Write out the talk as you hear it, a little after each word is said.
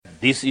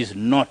This is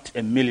not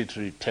a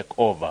military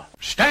takeover.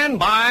 Stand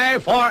by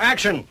for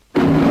action.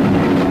 Greenville,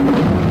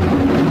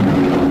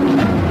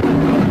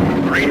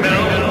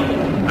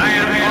 I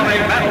am on a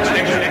battle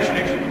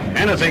station.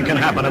 Anything can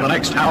happen in the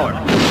next hour.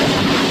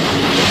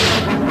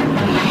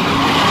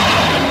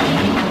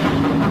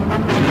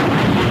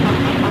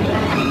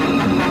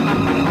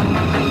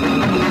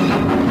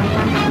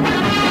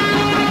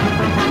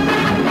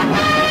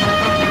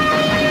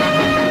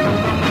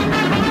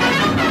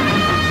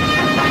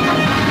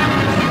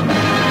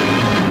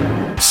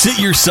 Sit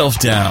yourself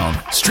down,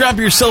 strap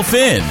yourself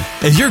in,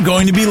 as you're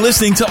going to be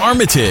listening to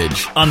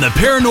Armitage on the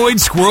Paranoid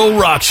Squirrel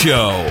Rock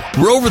Show,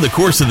 where over the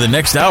course of the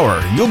next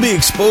hour, you'll be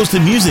exposed to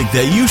music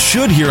that you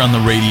should hear on the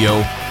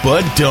radio,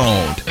 but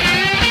don't.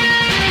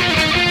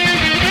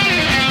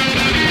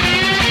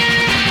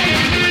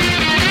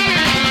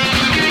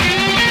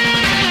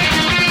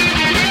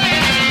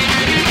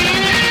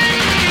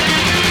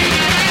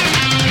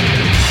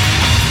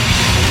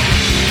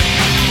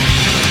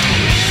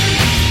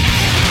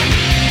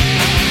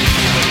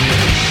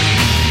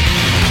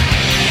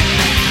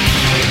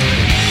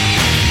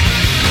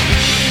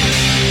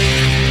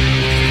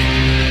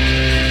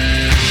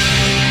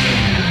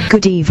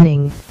 Good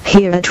evening.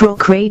 Here at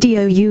Rock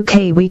Radio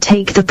UK we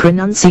take the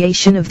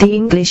pronunciation of the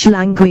English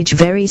language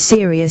very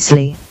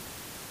seriously.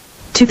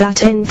 To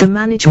that end the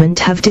management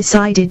have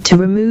decided to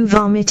remove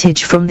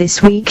Armitage from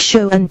this week's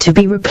show and to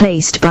be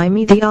replaced by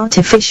me, the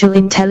artificial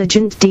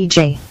intelligent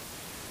DJ.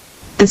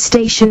 The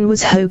station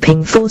was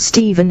hoping for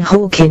Stephen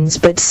Hawkins,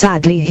 but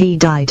sadly he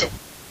died.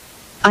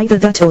 Either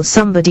that or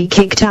somebody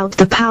kicked out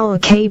the power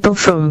cable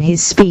from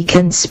his speak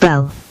and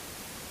spell.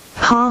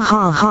 Ha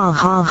ha ha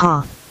ha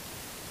ha.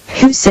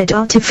 Who said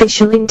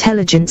artificial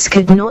intelligence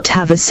could not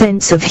have a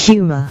sense of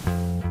humor?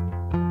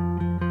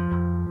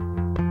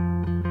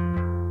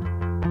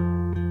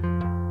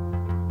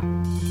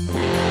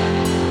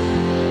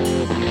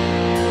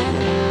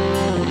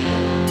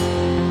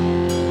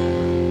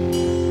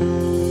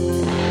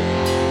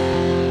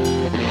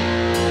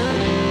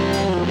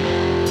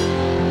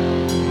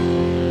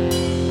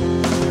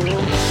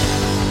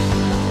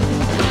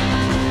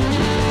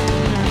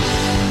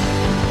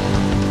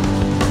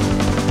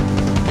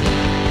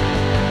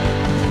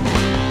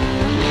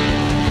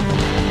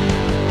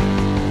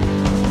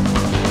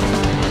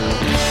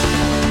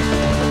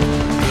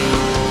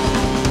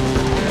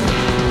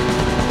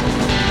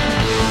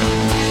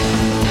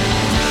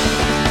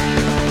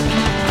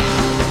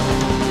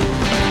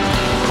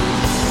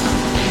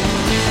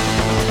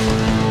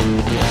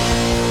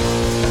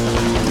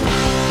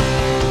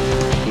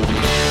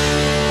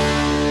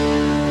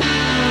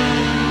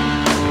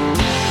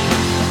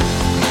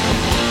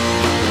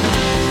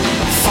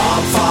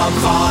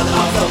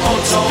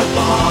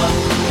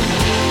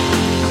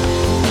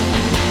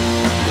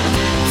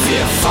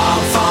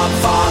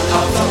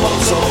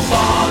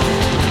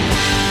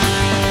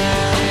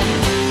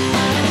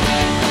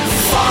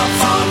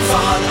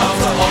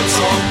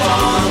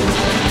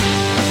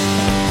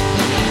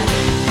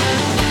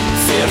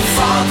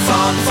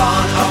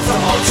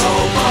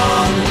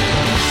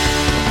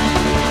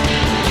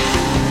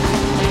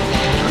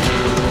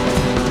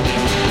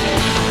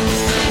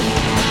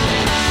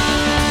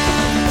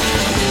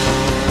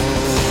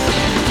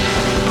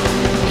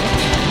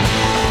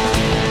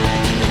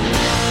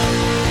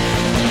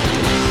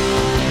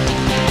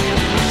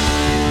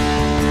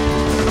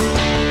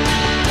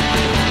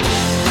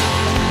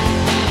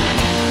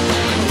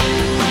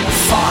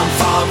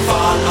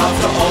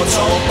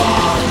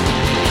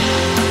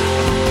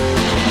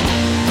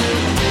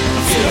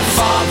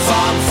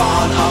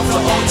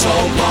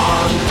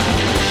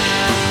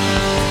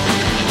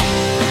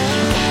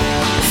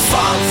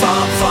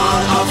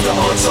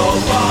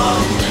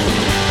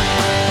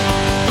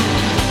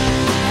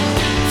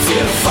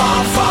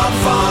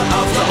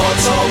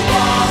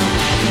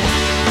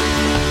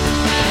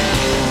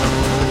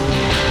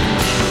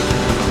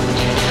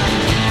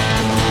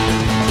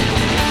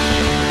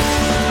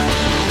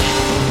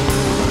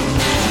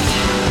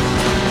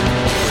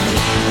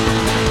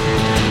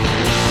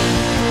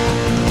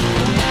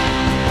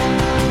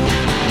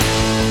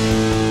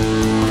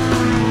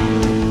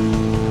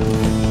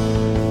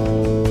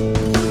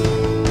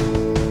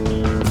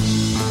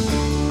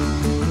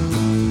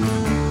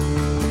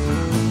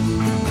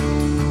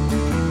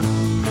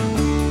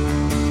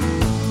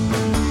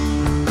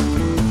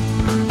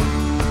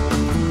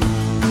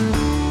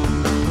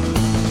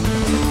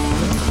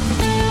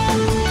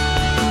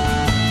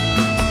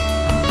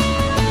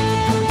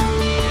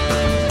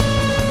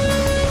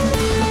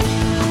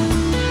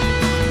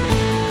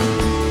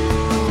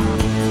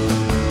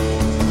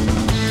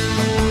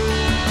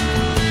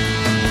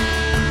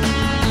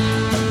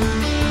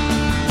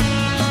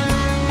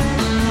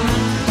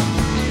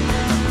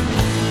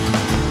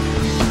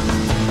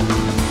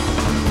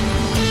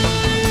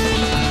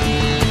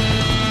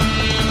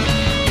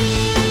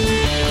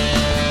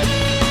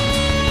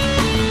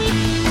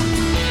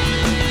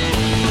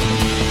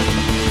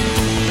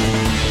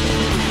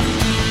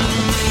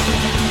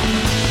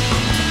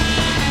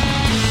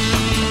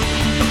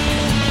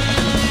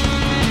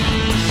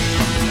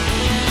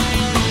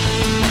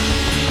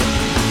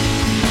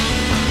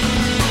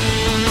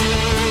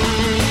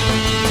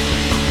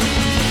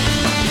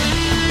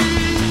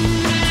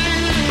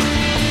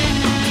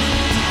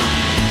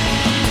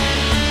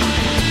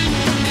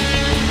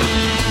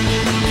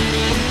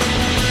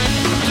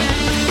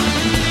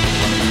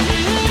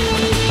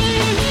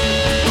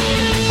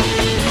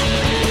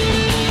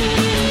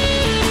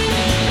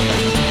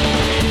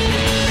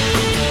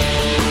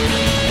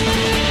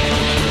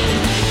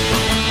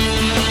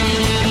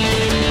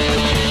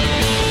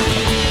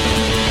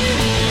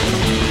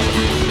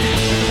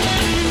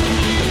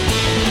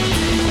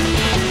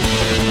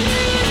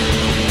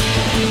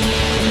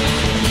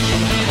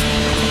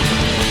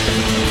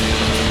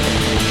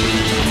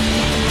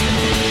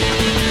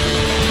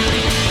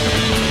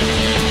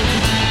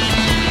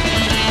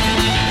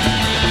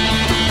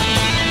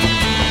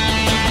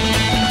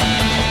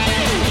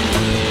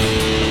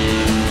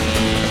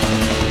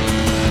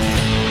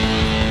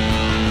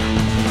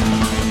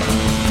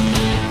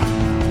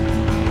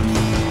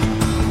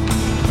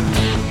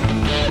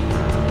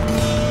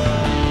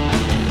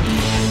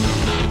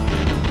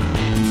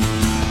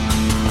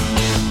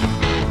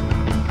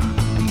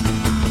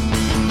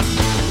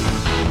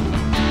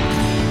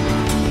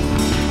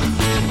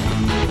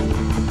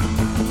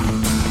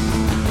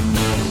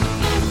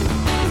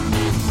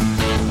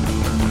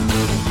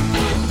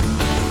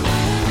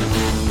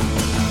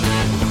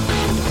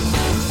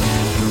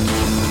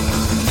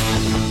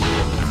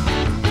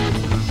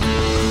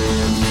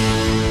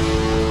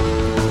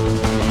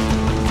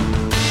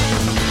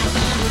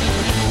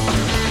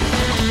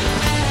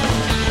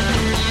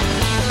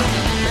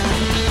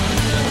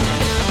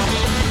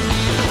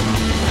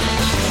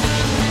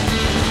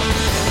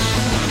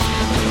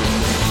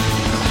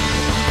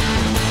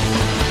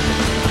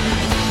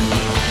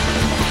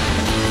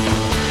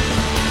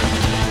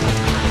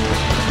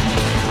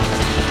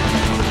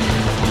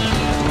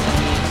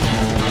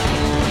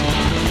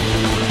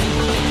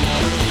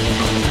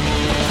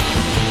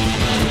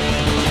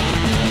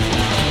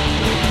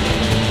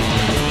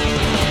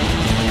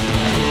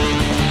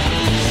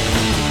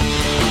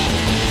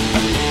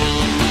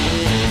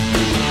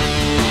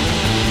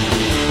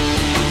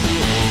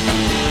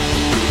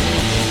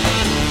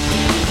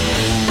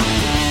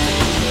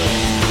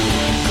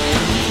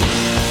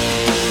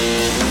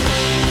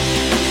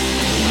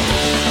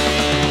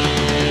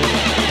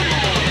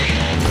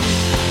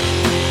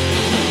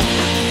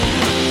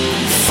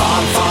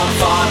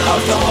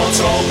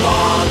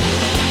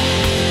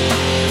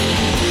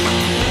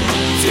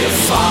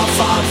 fahren,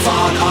 fahren,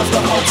 fahren auf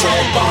der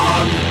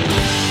Autobahn.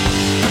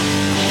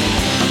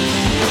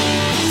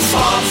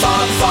 Fahren,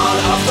 fahren,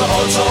 fahren auf der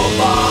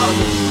Autobahn.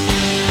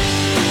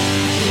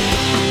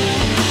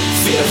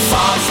 Wir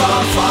fahren,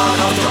 fahren, fahren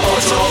auf der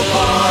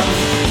Autobahn.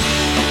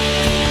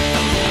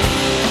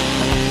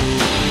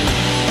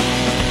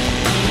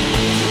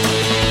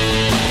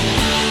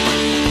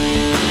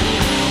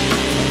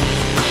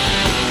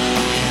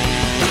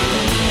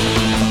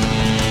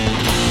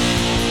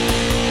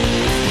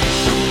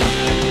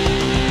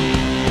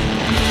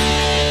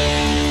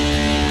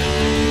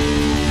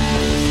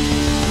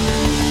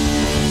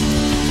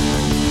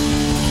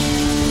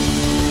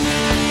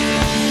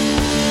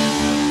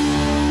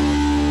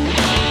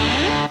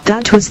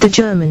 That was the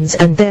Germans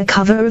and their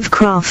cover of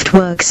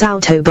Kraftwerk's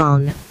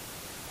Autobahn.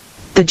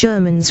 The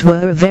Germans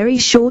were a very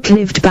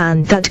short-lived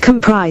band that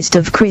comprised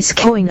of Chris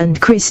Coyne and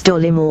Chris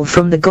Dollimore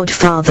from The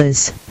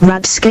Godfathers,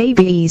 Rad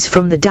Scabies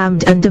from The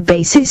Damned, and a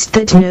bassist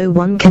that no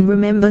one can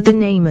remember the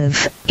name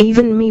of,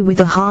 even me with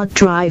a hard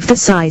drive the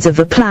size of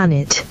a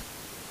planet.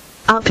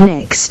 Up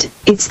next,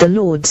 it's the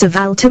Lords of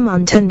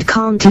Altamont and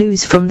Can't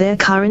Lose from their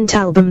current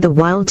album The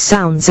Wild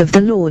Sounds of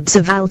the Lords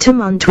of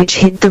Altamont, which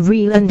hit the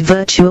real and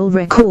virtual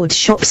record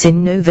shops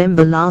in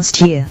November last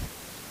year.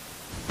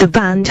 The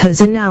band has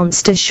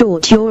announced a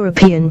short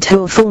European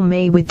tour for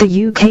May, with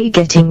the UK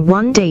getting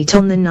one date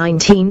on the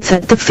 19th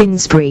at the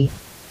Finsbury.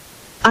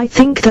 I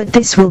think that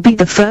this will be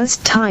the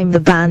first time the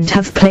band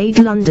have played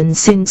London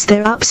since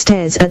their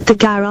Upstairs at the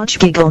Garage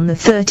gig on the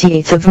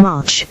 30th of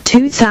March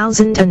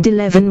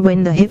 2011,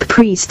 when the Hip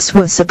Priests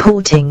were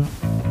supporting.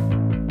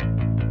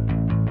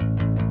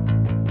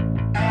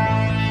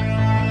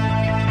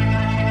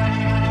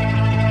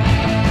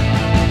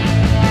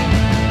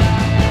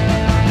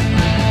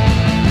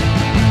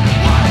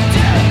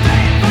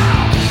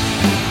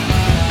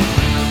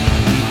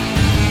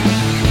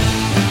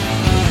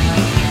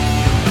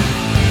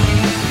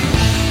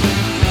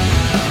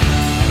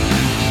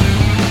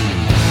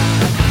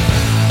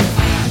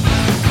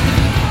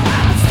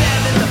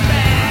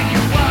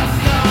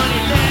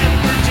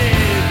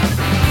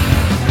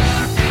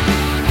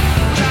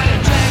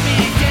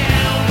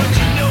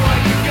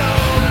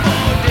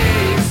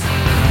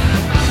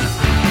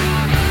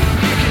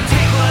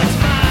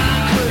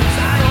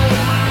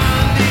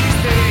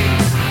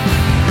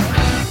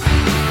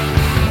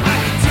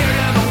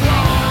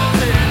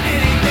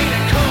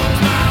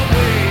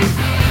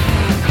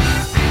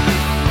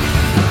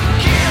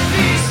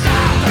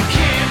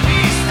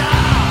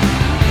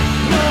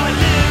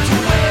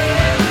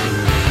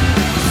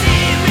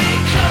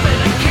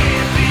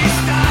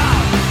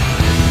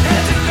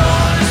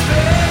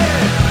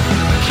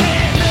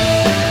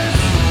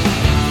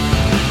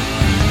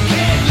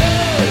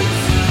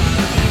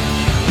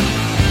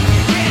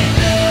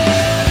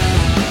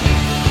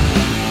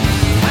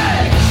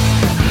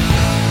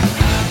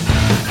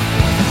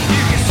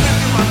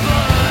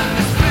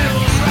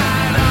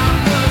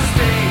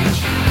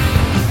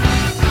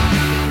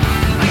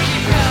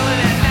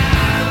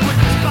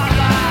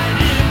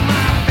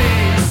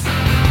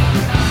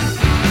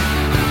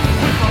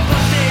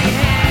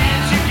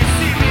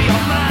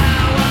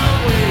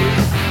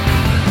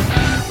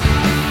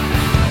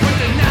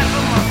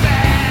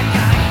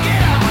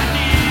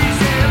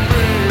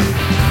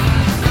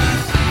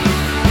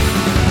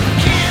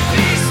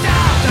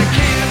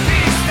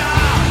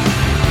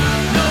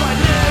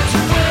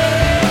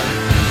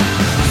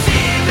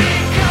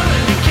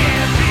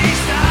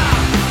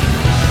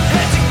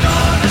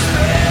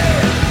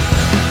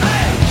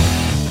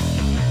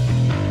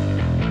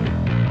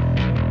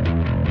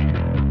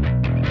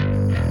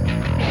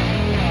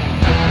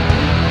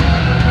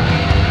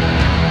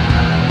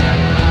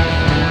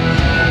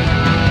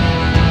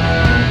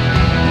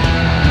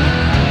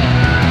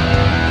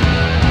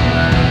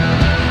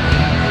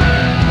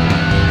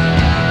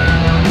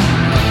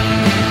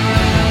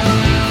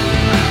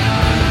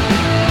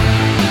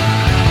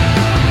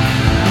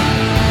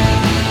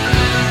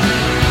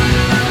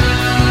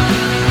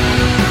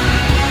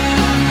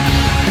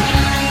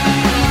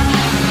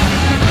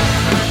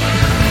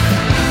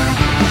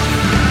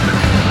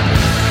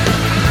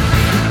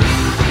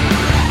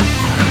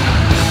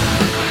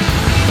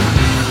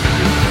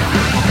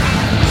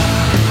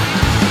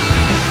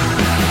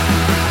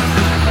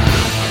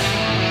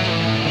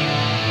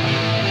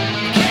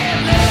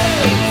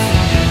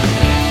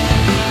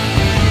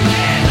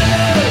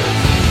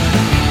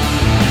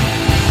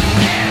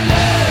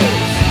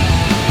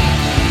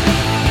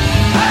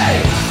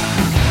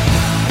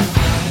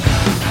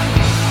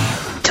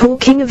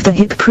 Talking of the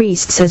Hip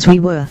Priests as we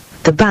were,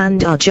 the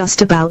band are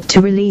just about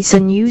to release a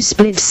new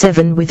split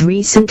 7 with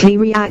recently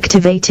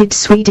reactivated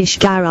Swedish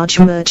garage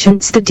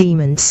merchants The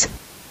Demons.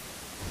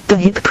 The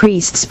Hip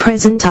Priests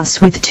present us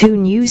with 2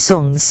 new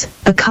songs,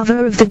 a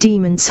cover of The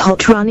Demons'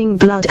 Hot Running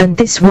Blood and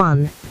this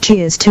one,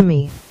 Cheers to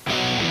Me.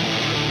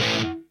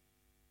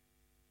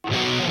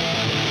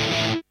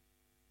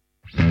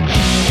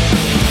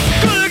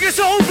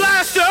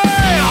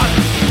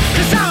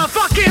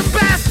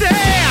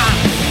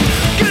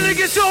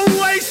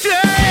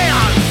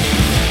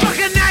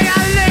 Fucking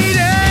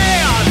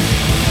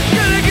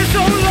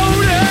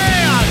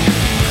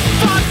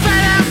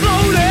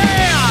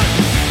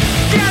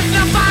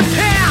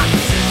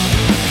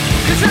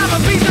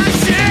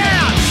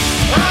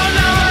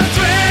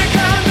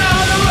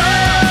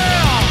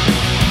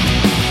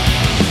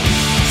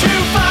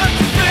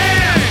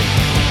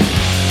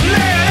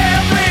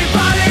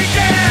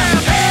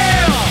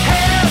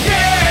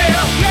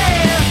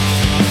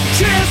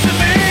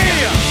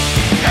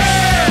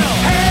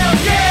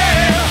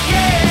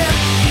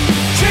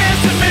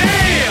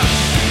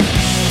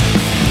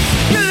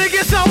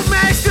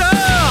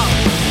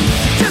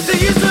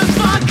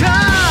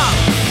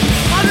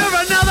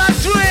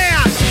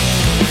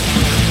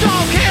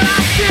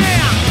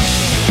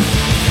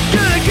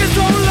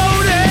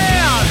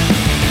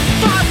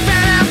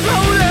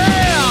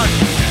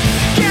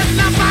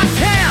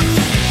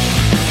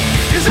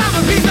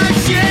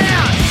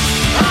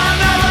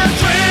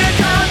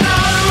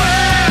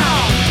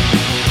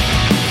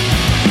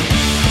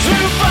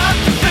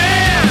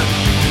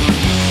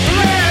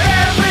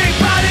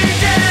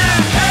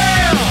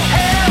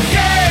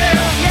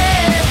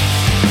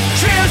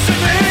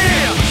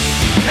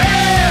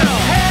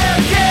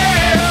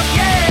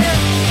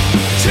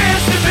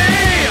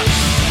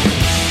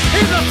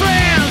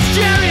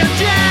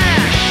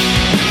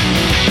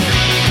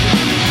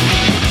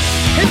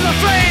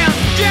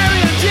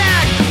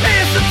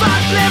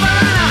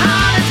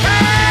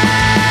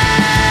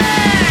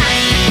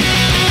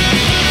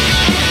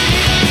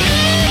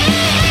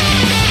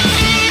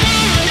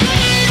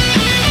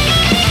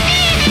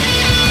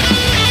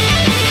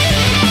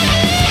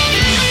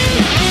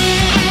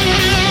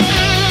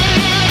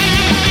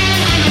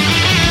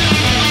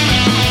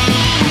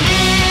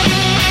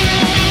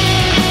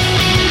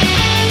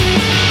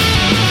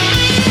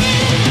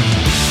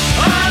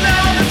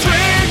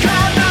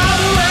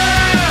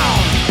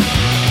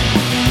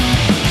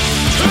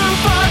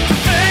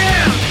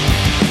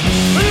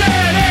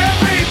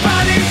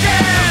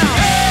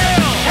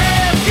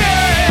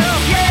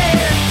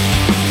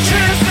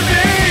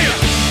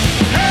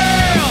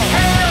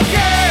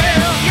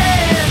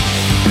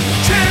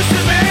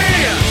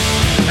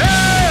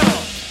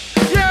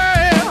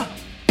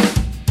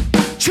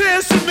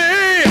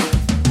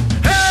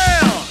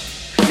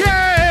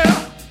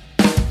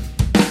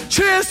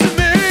Cheers to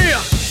me.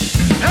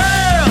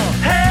 Hell,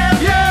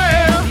 hell,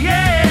 yeah,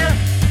 yeah.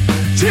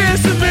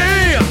 Cheers to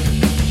me.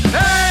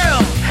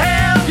 Hell,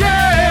 hell,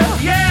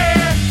 yeah,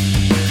 yeah.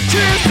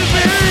 Cheers to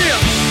me.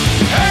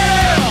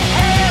 Hell,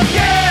 hell,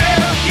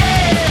 yeah,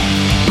 yeah.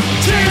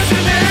 Cheers to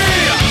me.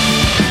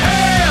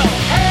 Hell,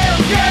 hell,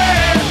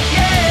 yeah,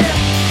 yeah.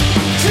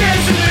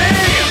 Cheers to me.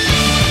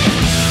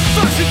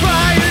 Fuck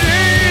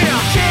sobriety.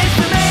 Cheers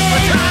to me. My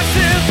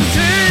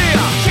toxicity.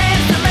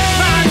 Cheers to me.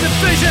 My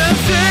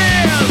deficiencies.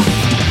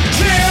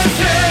 Cheers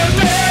to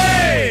me.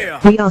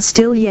 We are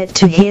still yet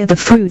to hear the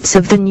fruits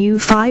of the new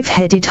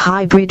 5-headed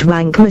hybrid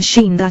wank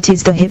machine that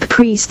is the Hip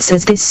Priests,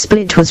 as this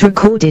split was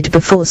recorded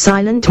before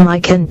Silent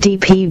Mike and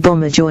DP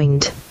Bomber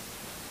joined.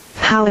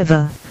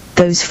 However,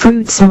 those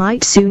fruits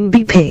might soon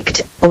be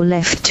picked, or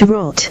left to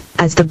rot,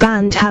 as the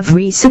band have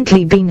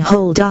recently been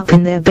holed up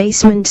in their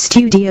basement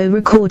studio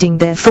recording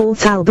their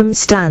 4th album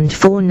Stand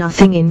for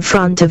Nothing in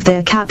front of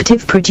their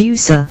captive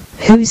producer,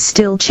 who's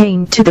still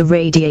chained to the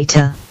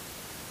radiator.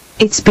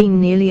 It's been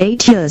nearly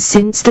 8 years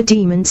since the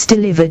Demons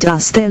delivered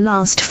us their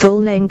last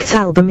full-length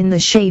album in the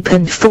shape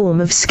and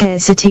form of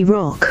Scarcity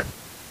Rock.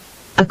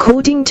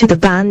 According to the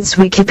band's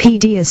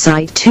Wikipedia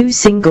site, 2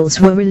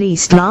 singles were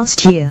released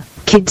last year,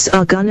 Kids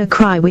Are Gonna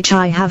Cry which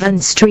I have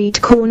and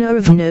Street Corner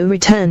of No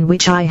Return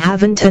which I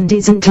haven't and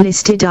isn't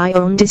listed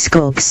on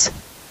Discogs.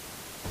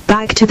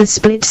 Back to the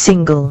split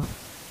single.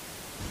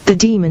 The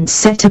Demons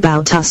set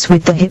about us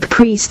with the Hip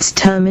Priests'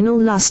 Terminal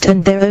Lust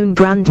and their own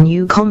brand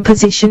new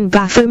composition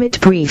Baphomet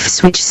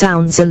Briefs, which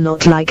sounds a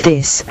lot like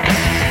this.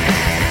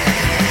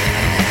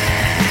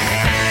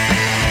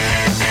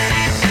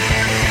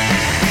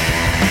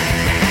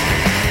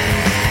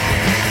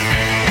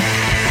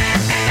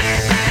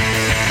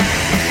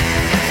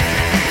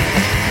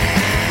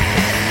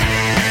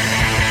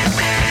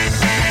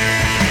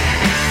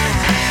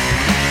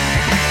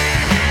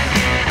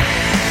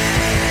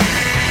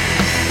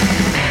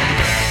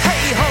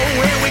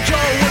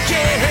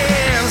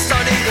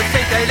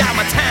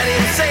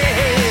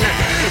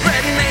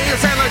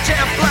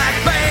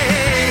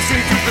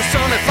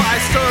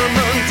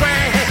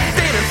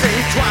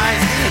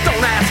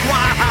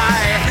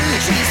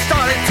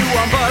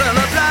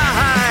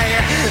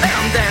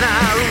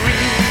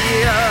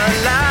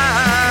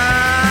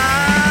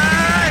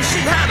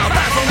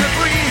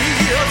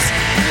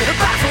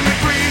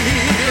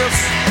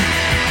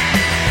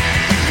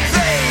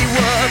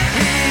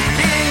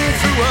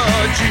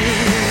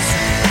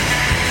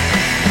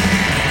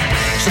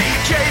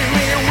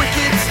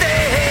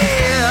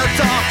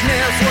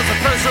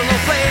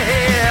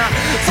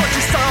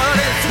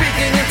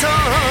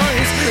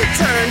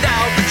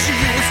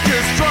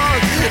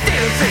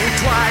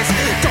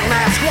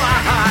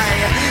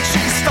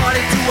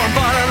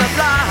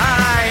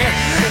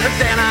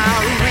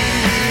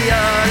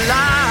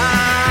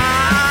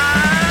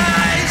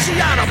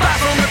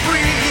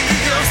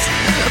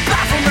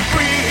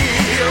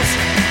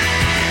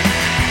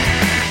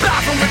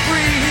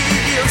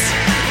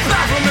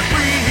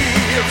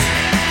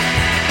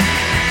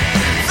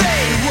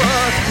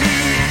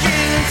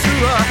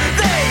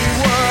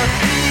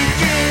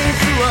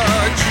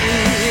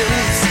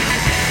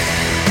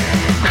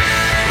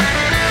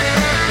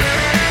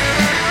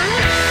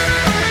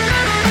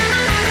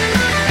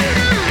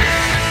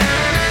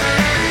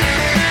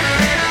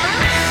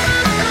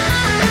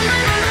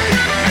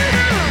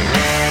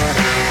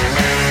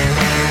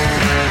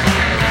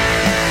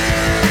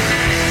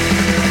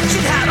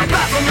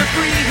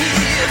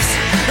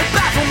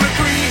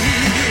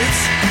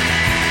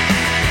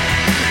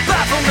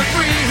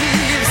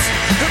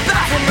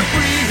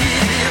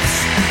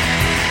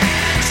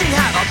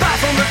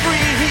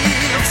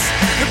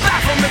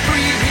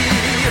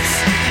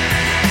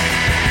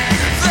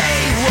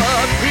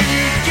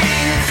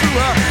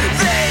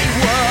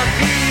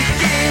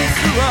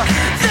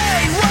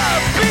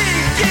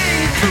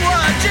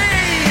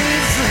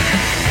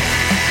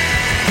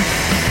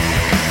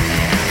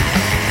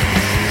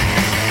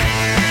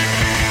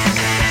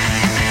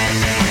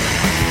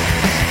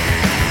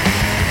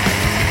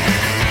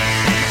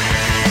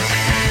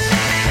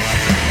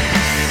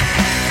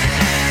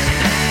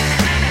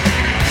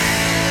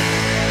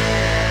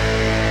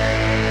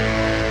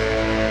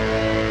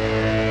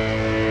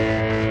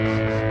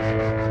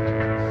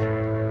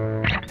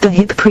 The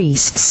Hip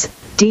Priests'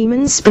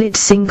 Demon split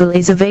single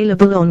is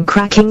available on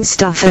Cracking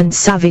Stuff and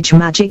Savage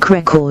Magic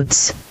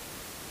Records.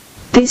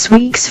 This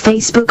week's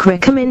Facebook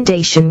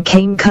recommendation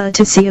came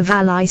courtesy of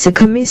Alisa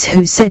Camis,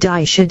 who said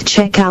I should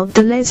check out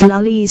the Les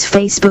Lullies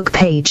Facebook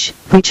page,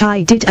 which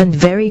I did and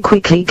very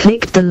quickly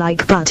clicked the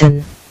like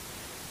button.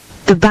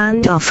 The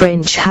band are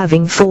French,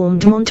 having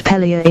formed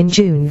Montpellier in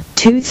June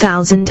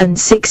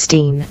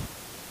 2016.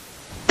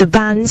 The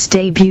band's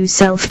debut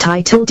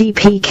self-titled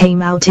EP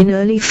came out in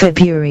early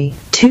February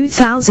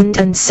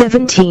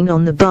 2017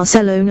 on the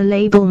Barcelona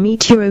label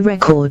Meteoro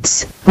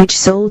Records, which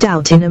sold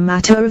out in a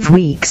matter of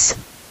weeks.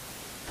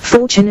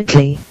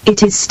 Fortunately,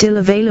 it is still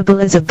available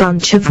as a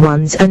bunch of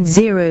ones and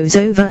zeros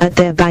over at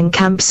their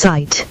Bandcamp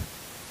site.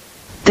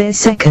 Their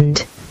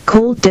second,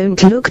 called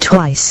Don't Look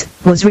Twice,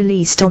 was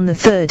released on the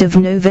 3rd of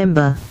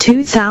November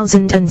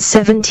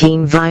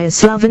 2017 via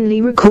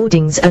Slovenly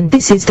Recordings, and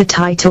this is the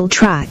title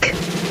track.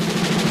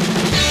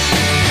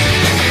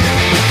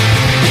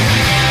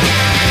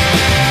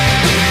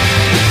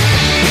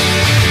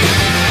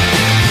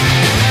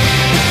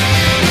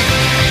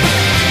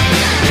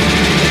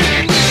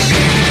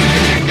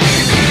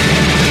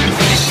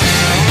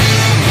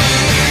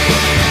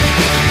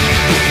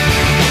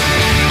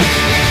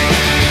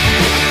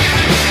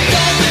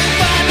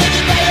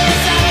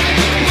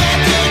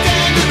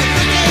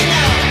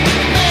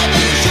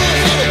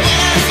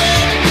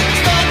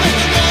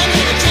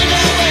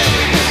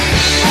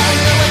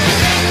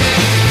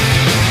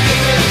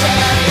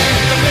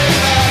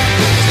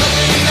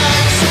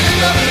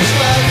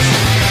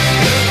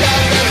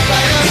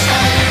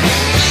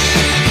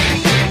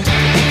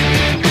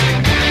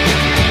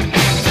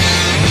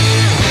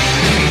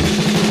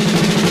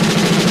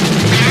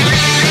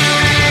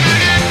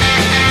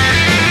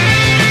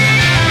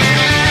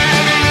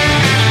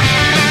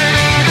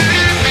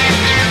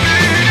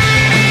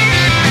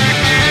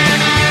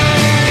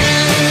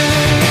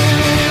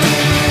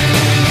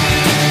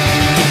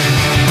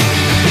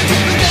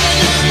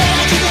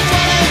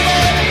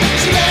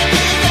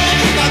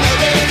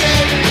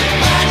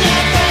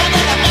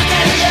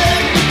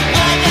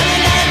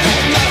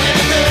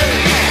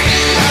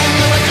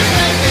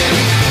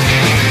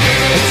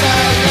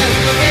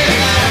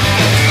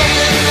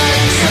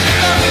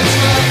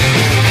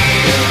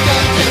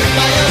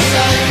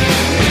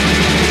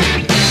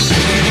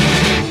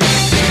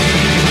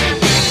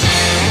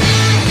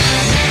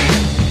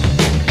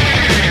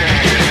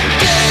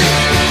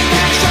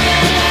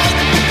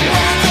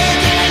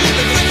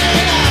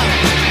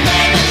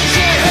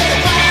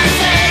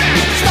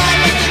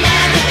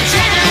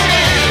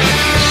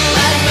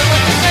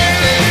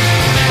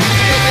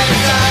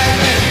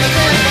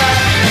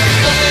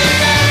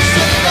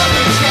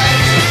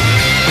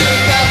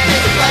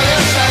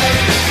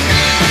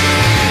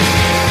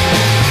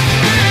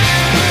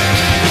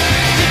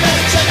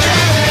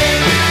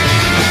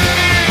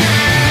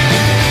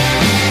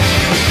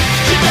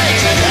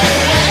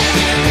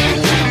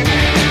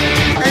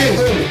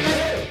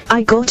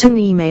 I got an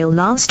email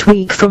last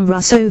week from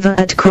Russ over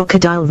at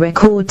Crocodile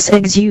Records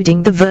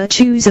exuding the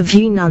virtues of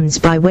Ye Nuns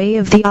by way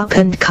of the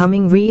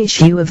up-and-coming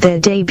reissue of their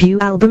debut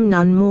album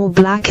None More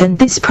Black, and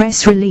this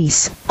press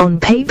release. On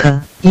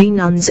paper, Ye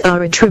Nuns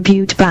are a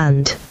tribute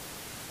band.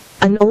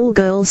 An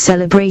all-girl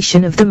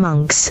celebration of the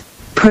monks.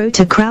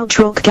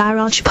 Proto-krautrock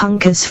garage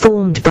punkers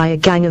formed by a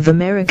gang of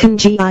American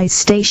GIs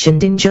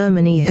stationed in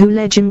Germany who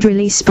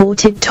legendarily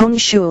sported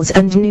tonsures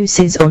and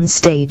nooses on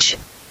stage.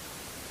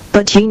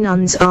 But Ye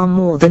Nuns are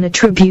more than a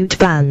tribute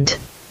band.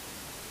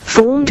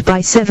 Formed by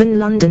 7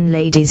 London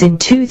ladies in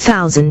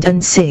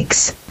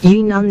 2006,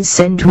 Ye Nuns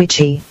send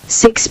witchy,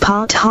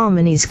 6-part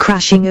harmonies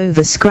crashing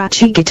over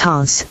scratchy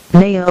guitars,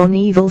 layer on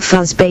evil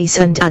fuzz bass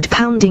and add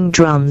pounding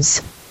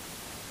drums.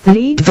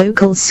 Lead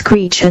vocals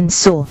screech and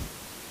saw.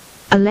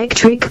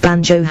 Electric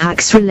banjo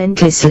hacks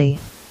relentlessly.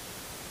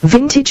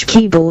 Vintage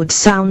keyboard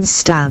sounds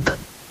stab.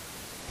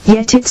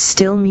 Yet it's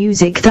still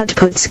music that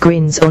puts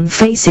grins on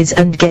faces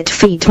and get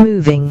feet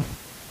moving.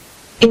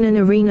 In an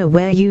arena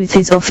where youth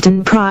is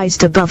often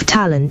prized above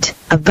talent,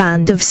 a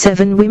band of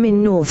 7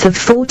 women north of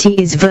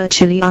 40 is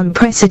virtually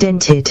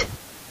unprecedented.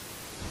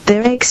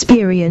 Their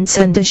experience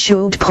and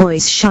assured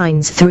poise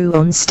shines through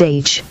on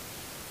stage.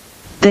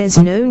 There's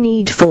no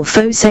need for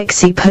faux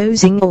sexy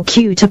posing or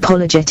cute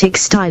apologetic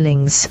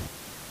stylings.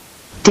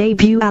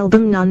 Debut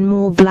album None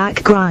More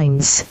Black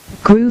grinds,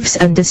 grooves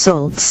and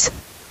assaults.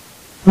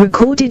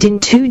 Recorded in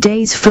 2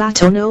 days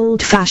flat on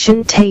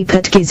old-fashioned tape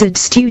at Gizzard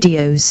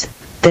Studios,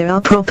 there are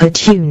proper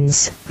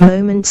tunes,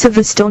 moments of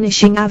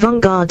astonishing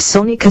avant-garde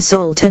sonic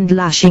assault and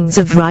lashings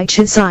of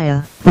righteous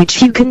ire,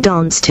 which you can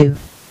dance to.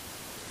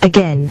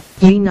 Again,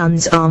 Ye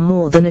Nuns are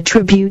more than a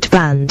tribute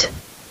band.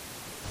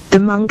 The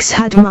monks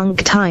had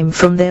monk time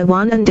from their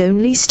one and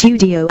only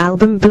studio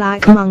album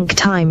Black Monk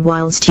Time,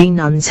 whilst Ye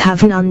Nuns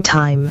have none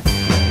time.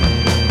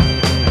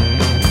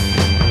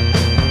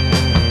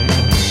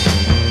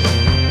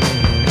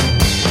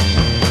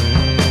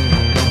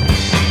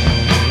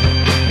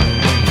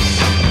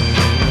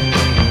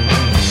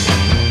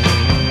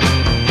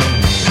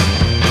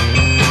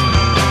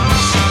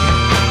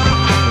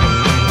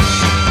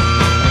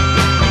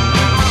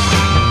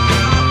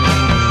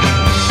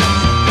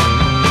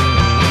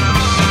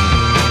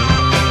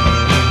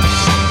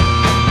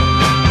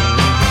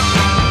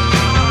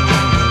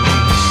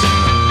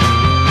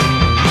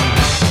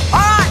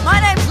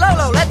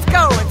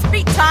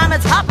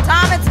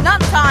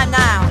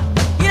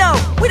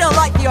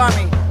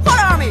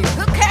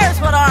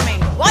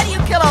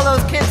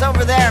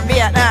 Over there in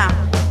Vietnam.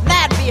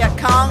 Mad Viet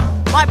Cong.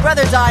 My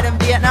brother died in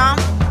Vietnam.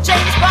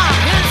 James Bond,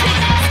 who's he?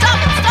 Stop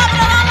it, I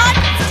don't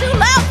like it. It's too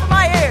loud for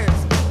my ears.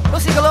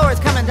 Pussy galore is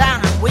coming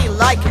down and we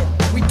like it.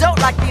 We don't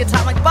like the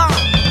atomic bomb.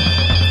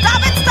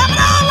 Stop it, I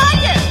don't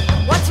like it.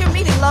 What's your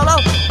meaning, Lolo?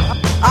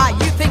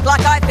 You think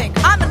like I think.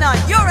 I'm a nun,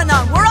 you're a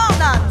nun, we're all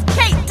nuns.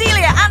 Kate,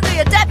 Delia,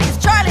 Andrea, Debbie's,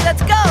 Charlie,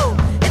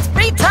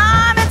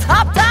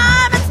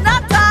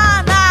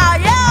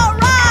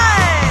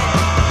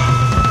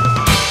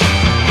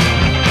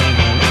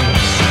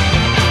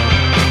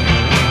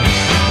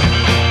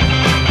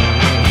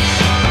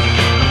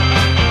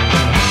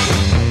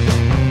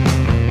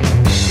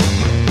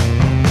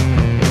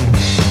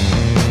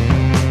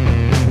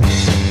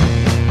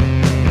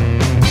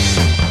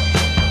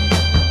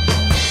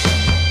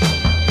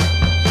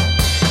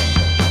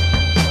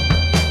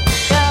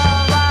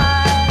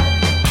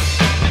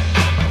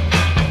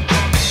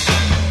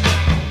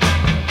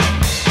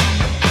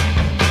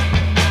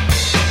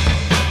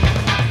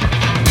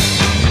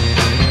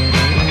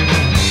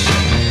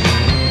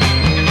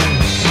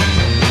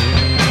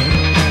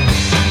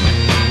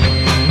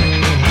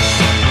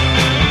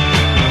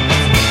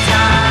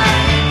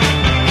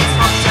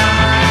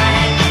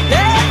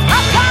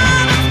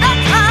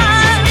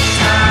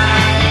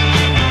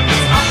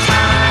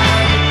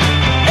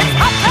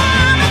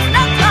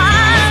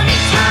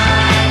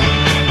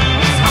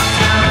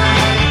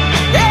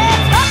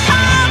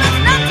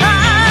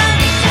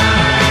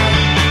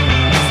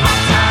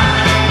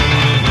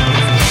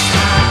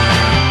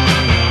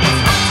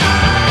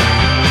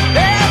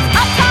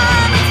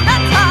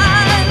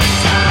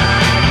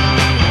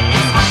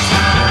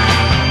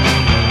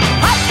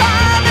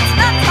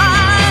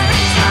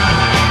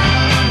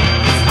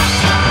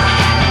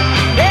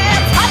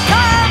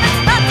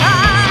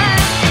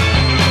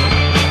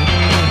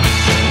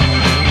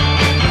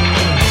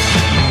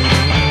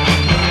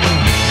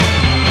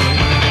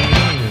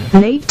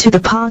 to the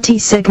party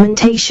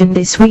segmentation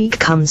this week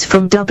comes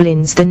from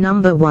Dublin's The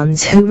Number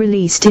Ones, who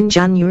released in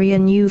January a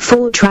new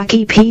 4-track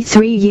EP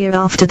 3 years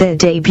after their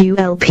debut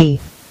LP.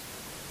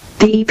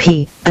 The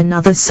EP,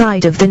 Another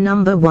Side of the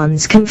Number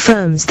Ones,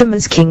 confirms them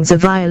as kings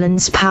of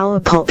Ireland's power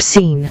pop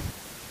scene.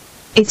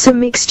 It's a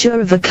mixture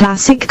of a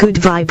classic Good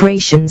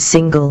Vibrations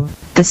single,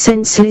 The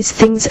Senseless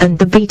Things, and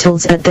the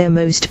Beatles at their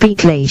most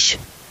beatlish.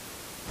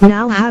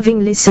 Now,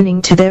 having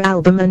listening to their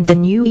album and the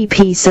new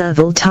EP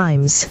several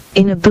times,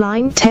 in a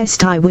blind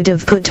test I would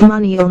have put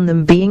money on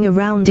them being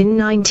around in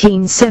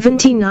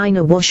 1979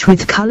 awash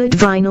with coloured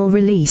vinyl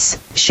release,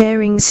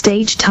 sharing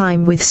stage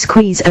time with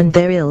Squeeze and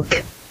their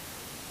ilk.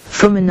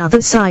 From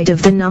Another Side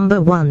of the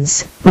Number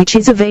Ones, which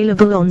is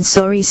available on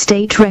Sorry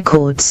State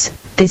Records,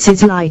 this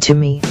is Lie to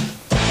Me.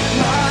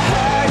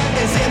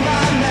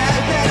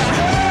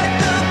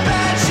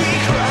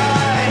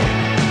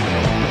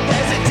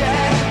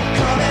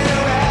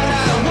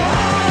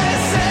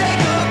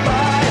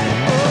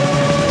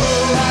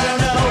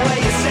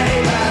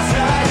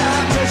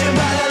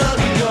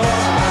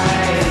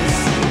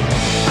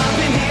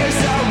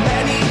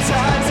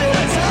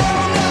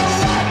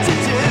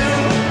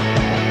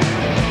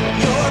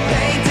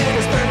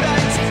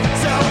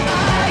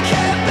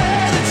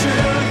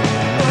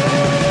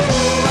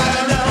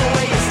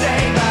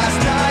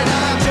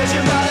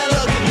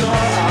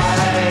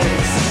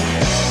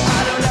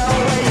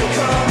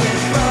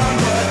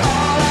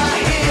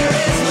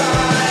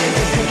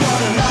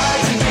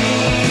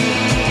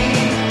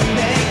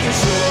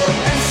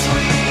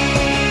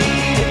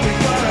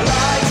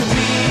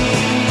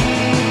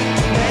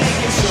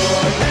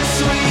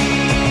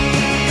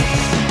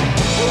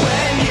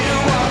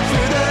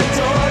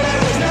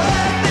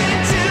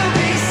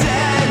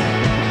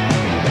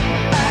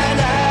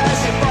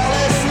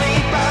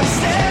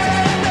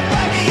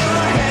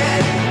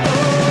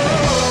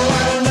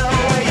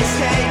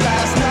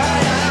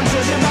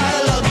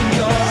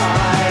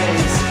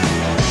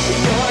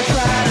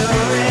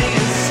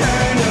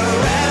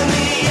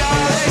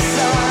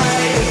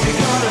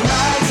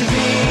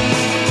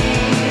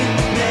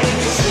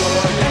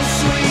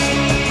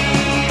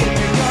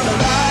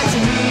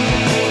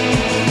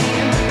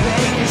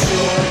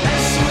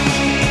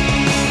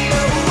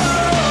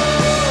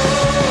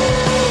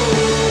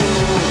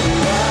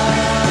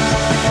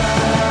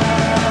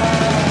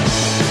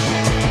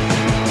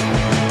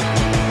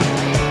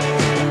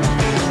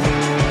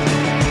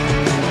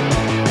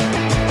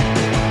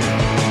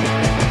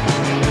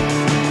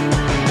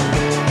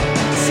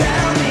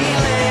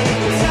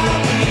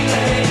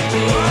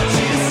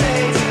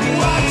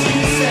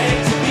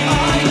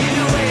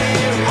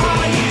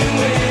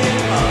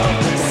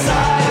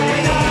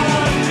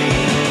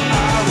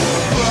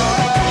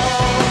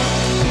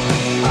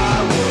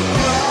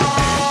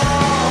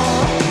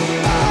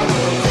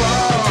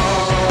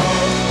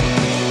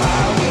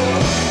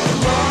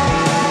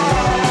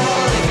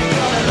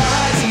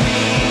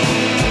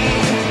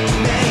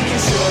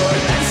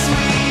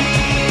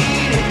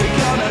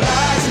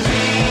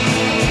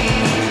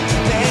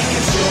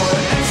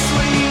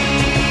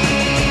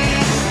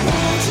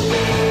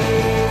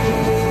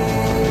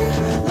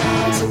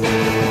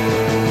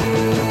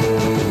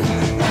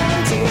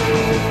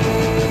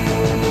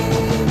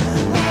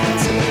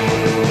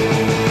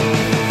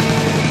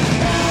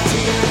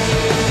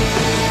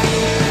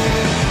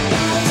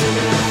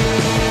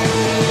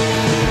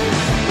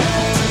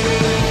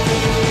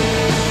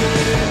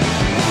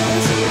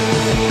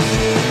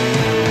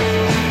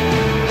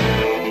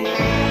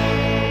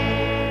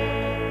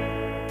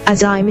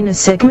 As I'm in a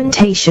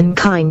segmentation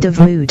kind of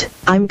mood,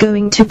 I'm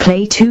going to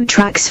play 2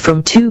 tracks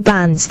from 2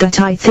 bands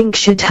that I think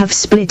should have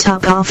split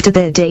up after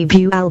their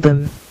debut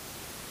album.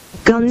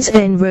 Guns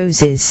N'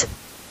 Roses.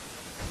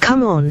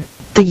 Come on,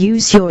 the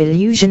Use Your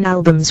Illusion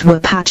albums were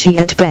patchy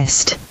at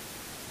best.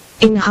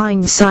 In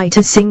hindsight,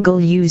 a single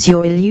Use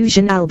Your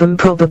Illusion album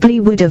probably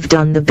would have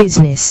done the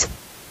business.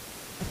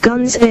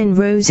 Guns N'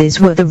 Roses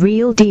were the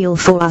real deal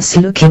for us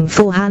looking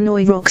for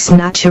Hanoi Rock's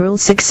natural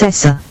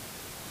successor.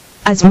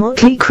 As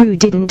Motley Crue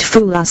didn't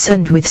fool us,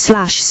 and with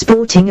Slash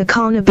sporting a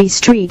Carnaby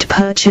Street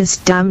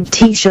purchased damned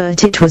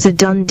t-shirt, it was a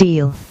done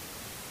deal.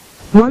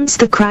 Once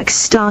the cracks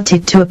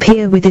started to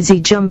appear with Izzy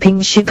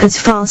jumping ship as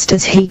fast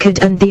as he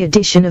could and the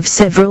addition of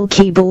several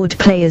keyboard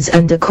players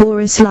and a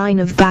chorus line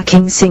of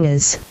backing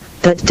singers,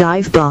 that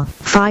dive bar,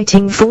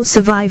 fighting for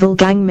survival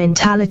gang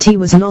mentality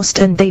was lost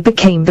and they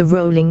became the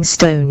Rolling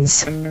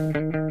Stones.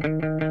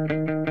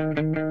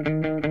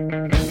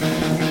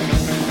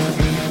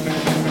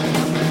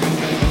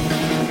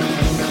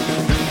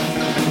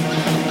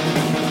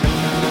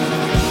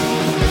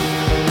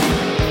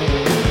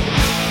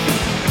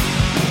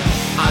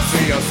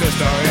 Your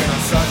sister in a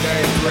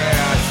Sunday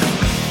dress.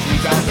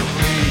 She's out to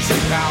please, she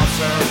pounds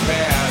her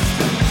best.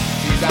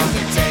 She's out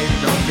to take,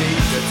 no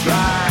need to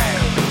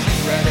drive.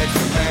 She's ready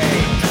to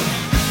make.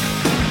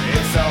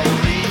 It's so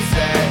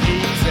easy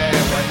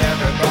when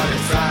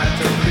everybody's trying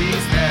to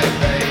please me,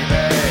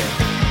 baby.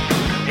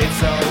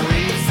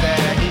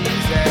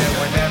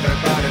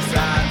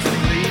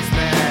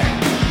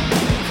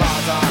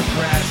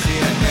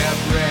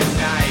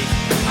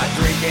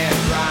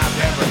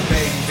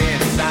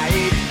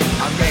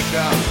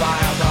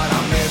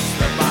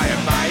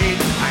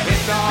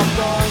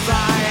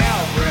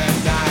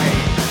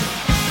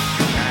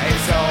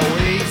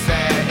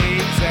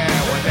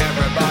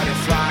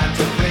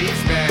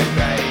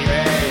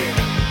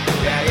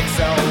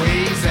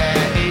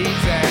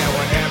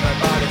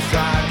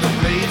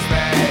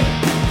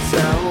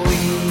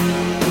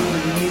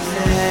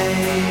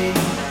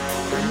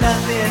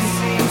 nothing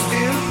seems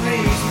to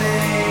please me.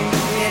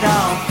 It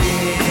all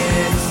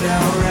feels so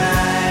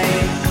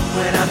right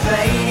when I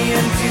fade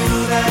into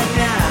the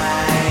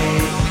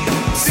night.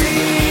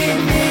 See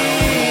me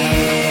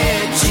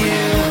hit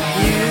you,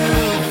 you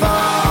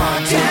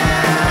fall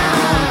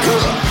down.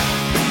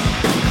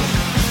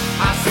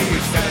 I see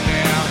you standing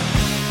there.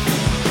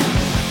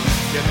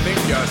 You think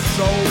you're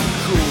so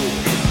cool.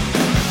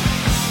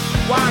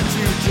 Why don't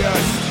you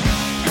just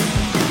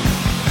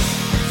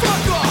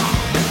fuck off?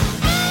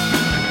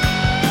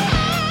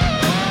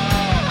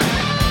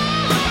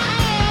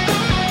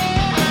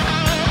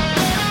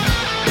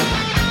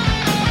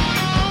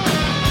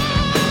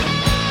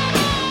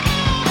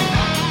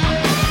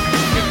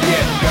 You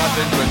get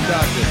nothing for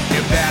nothing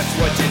if that's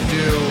what you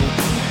do.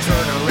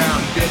 Turn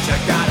around, bitch, I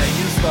got a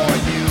use for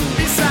you.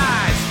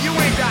 Besides, you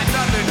ain't got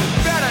nothing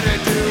better to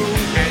do,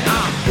 and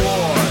I'm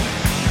bored.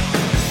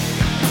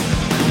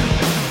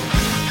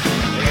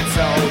 It's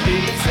so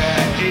easy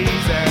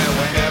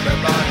when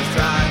everybody's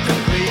trying to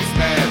please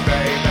me,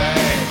 baby.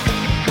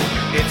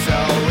 It's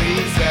so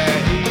easy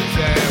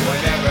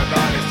when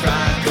everybody's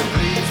trying to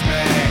please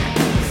me.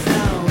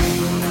 So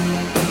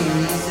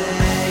easy,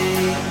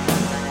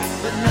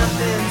 but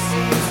nothing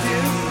seems to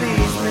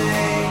please me.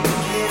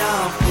 It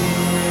all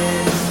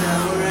feels so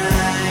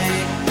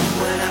right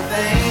when I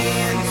fade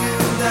into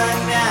the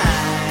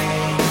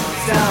night.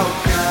 So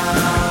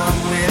come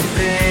with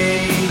me,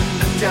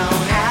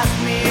 don't ask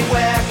me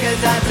where,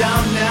 'cause I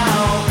don't know.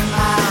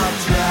 I'll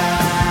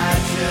try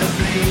to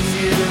please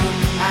you.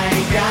 I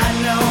ain't got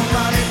no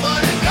money,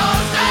 but it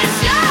goes to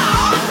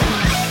show.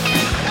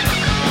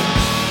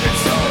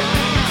 It's so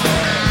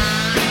easy,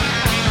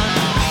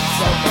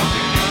 so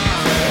fucking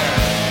easy.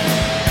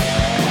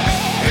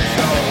 It's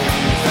so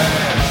easy,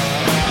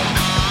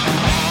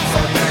 so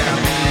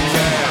damn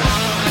easy.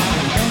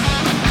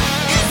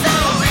 It's so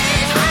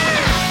easy,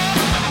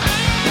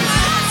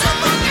 so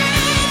fucking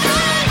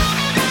easy.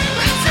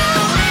 It's so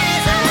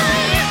easy,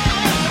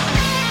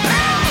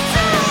 it's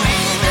so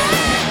easy.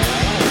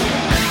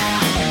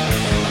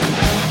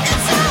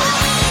 It's so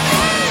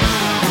easy,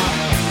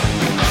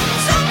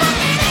 so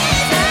fucking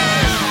easy.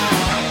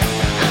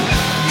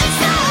 It's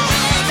so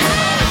easy,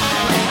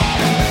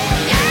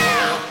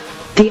 yeah.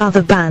 The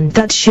other band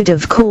that should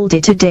have called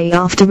it a day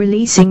after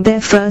releasing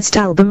their first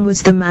album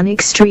was the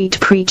Manic Street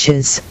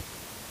Preachers.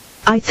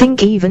 I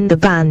think even the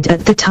band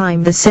at the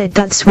time said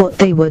that's what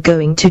they were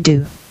going to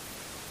do.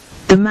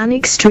 The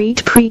Manic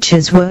Street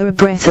Preachers were a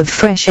breath of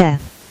fresh air.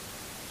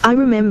 I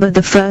remember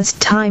the first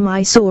time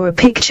I saw a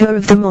picture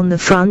of them on the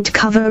front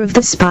cover of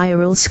the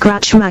Spiral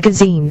Scratch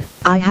magazine.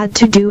 I had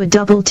to do a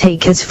double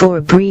take as for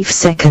a brief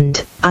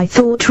second I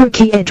thought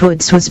Ricky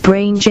Edwards was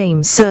Brain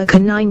James circa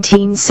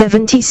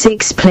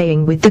 1976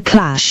 playing with The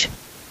Clash.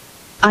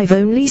 I've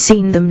only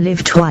seen them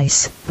live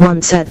twice,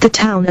 once at the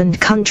Town and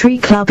Country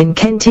Club in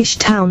Kentish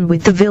Town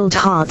with the Wild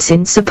Hearts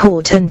in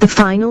support, and the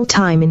final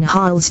time in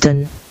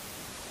Harlesden.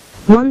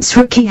 Once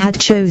Ricky had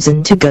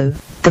chosen to go,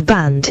 the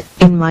band,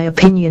 in my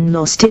opinion,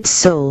 lost its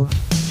soul.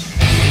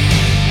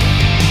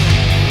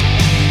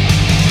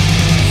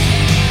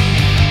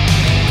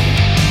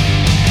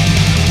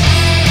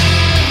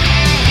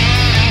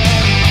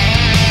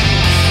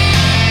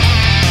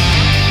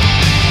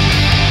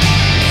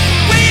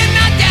 We're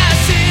not the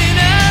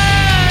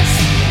sinners,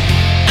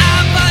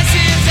 our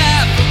voices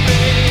are for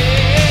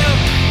real.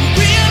 We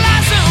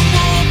realize there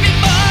won't be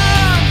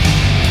more.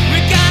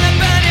 We're gonna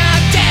burn your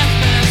death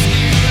mask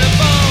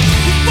beautiful.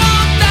 We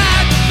want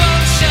that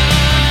devotion.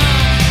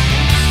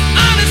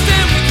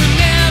 Understand we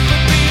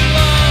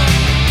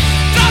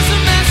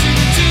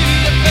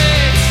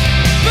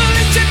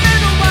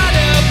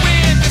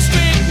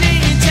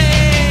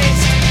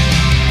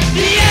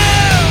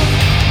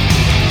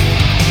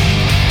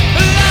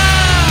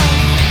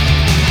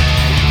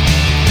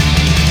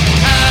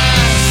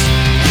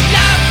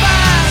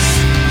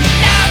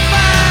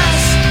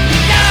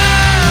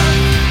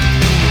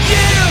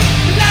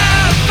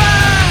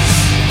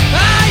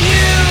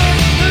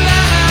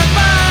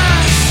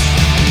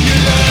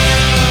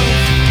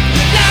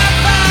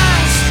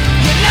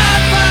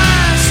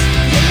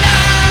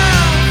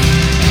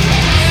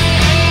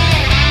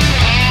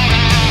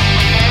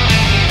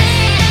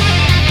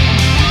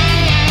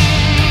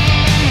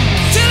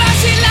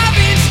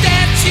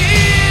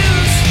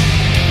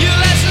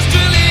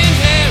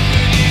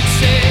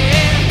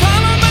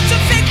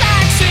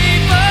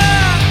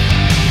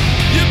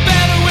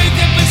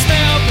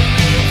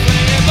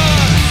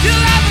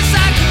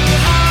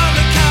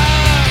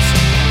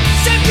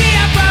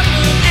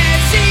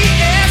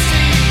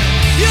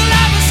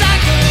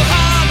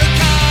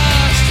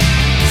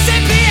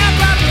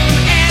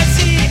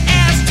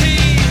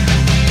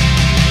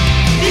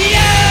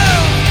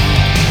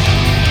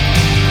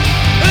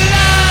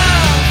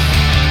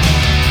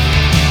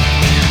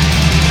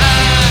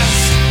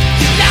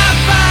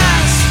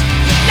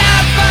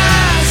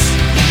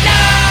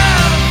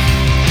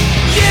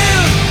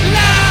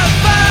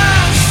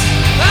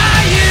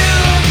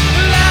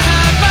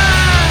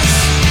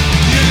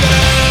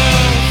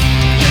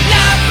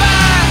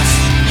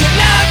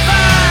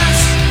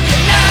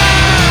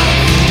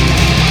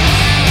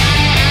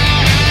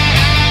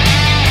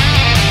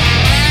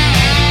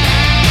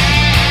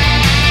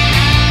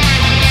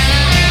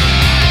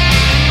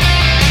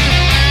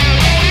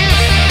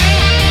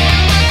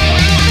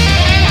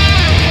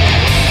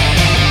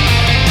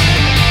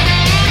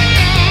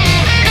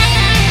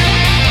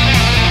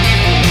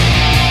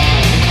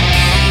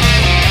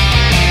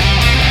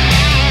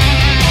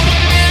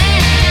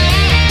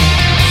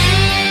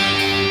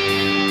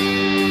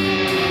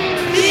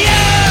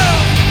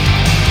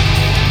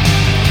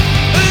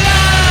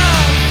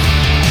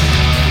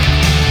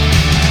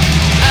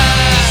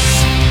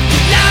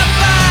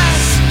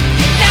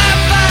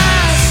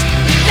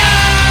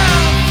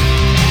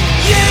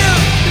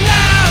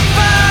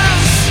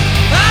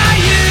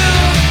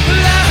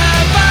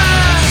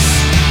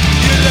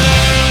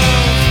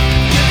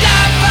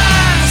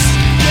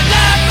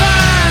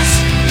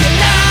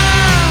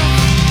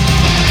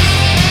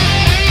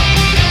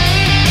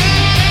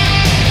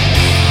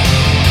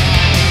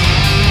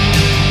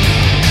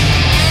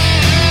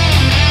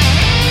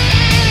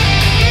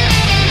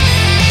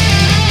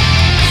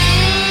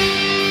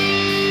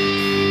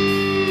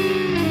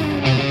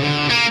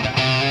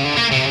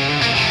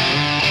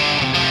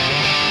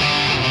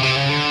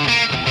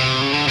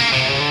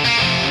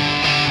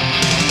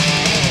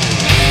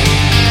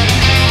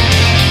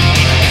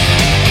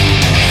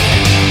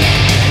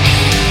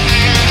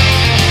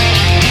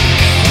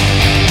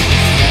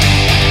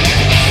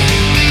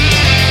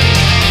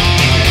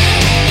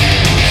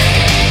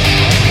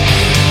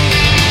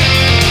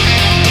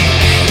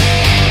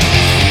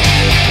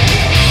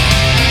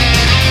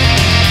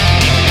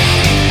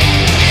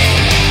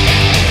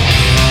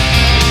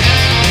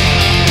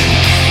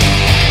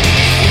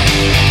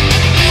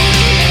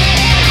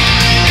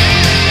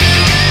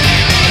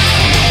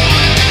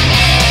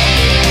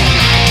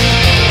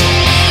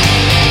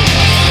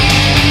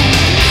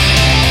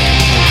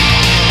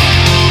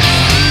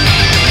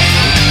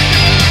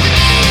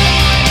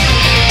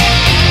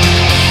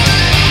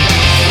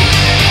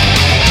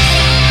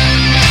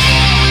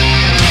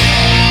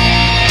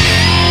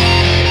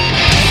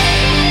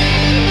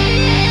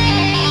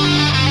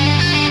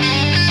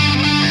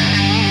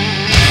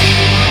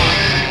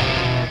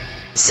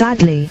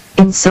Sadly,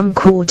 in some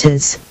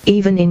quarters,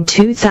 even in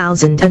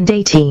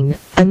 2018,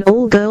 an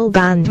all-girl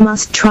band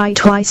must try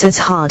twice as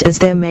hard as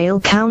their male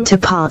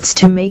counterparts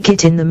to make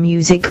it in the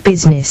music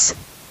business.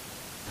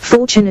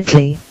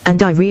 Fortunately,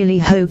 and I really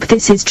hope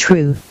this is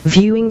true,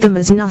 viewing them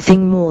as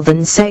nothing more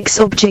than sex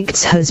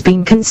objects has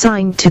been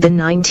consigned to the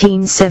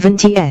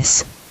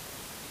 1970s.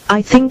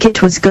 I think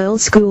it was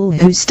girls' school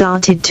who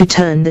started to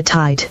turn the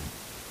tide.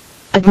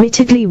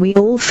 Admittedly, we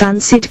all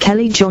fancied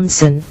Kelly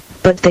Johnson,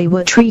 but they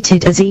were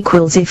treated as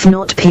equals if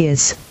not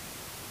peers.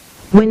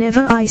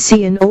 Whenever I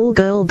see an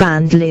all-girl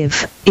band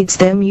live, it's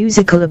their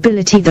musical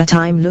ability that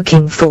I'm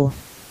looking for.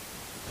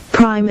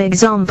 Prime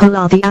example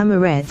are the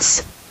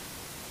Amorettes.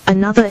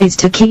 Another is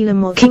Tequila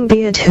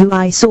Mockingbyrd, who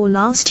I saw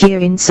last year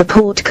in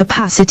support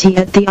capacity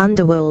at the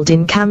Underworld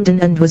in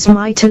Camden and was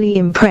mightily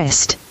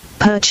impressed,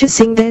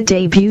 purchasing their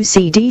debut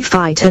CD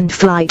Fight and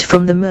Flight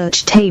from the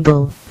merch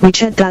table,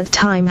 which at that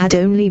time had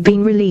only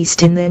been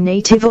released in their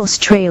native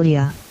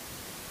Australia.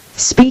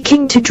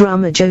 Speaking to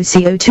drummer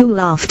Josie O'Toole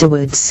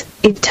afterwards,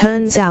 it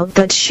turns out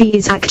that she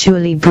is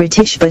actually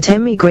British but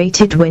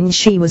emigrated when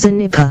she was a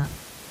nipper.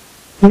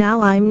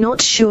 Now I'm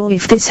not sure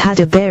if this had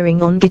a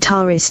bearing on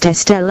guitarist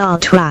Estelle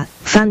Artois,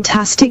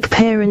 fantastic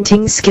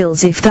parenting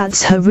skills if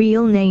that's her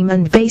real name,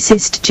 and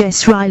bassist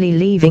Jess Riley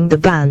leaving the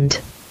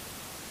band.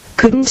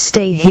 Couldn't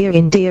stay here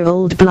in dear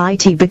old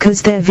Blighty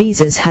because their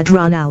visas had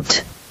run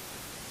out.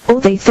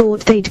 Or they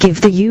thought they'd give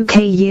the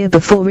UK year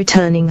before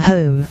returning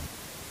home.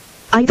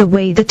 Either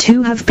way, the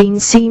two have been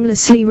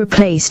seamlessly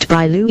replaced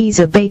by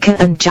Louisa Baker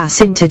and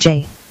Jacinta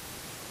J.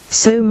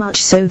 So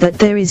much so that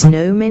there is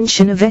no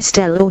mention of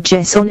Estelle or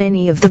Jess on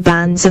any of the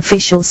band's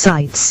official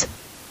sites.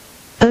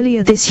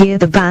 Earlier this year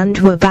the band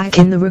were back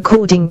in the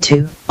recording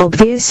to,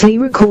 obviously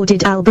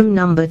recorded album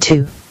number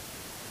 2.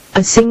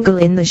 A single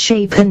in the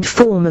shape and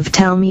form of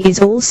Tell Me is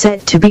all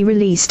set to be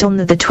released on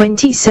the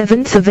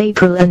 27th of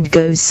April and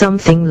goes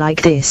something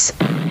like this.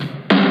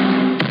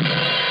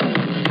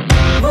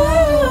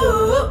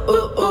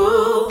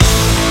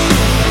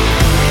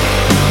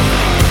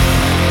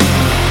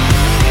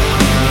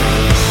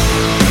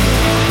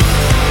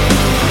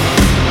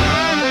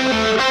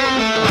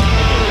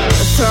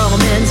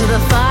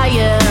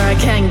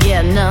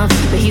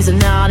 But he's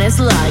an honest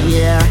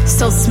liar.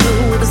 So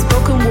smooth with the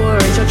spoken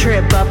words, you'll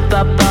trip up.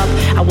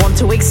 I want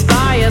to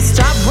expire.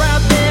 Stop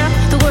right there,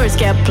 the words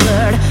get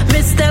blurred.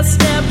 Miss that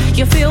step,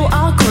 you feel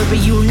awkward, but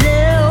you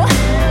know.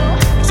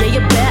 Yeah, you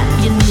bet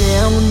you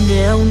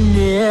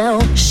know.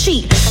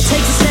 She takes a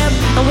step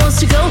and wants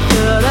to go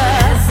further.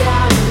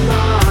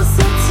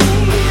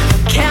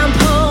 Can't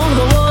pull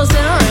the walls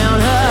down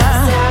around her.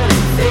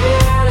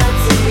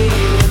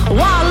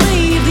 Why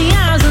leave the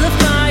eyes of the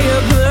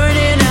fire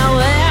burning out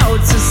loud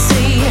to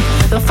see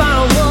the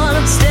final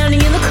one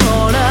standing in the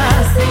corner?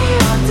 That's the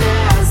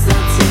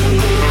audacity.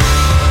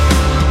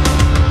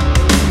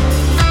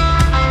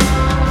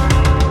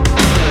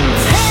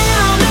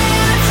 Tell me,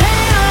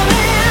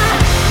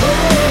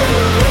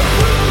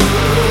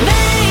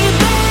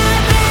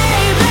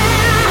 baby,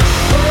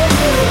 I hope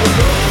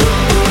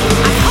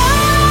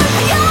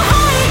you're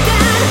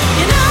hiding.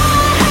 You know I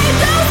hate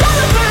those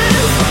other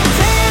friends.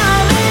 Tell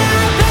me,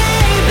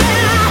 baby.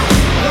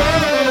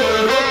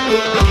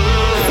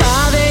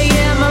 5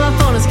 a.m. and my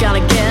phone is gone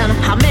again.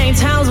 How many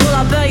times will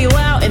I bail you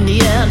out in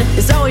the end?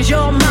 It's always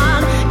your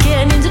mind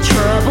getting into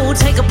trouble.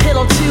 Take a pill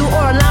or two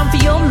or a line for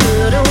your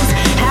noodles.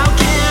 How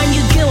can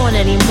you go on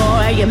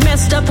anymore? You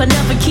messed up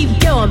enough and keep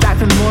going back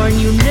for more, and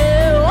you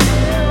know.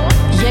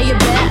 Yeah, you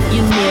bet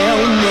you know.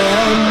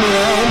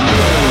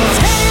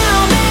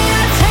 Tell me,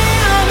 baby.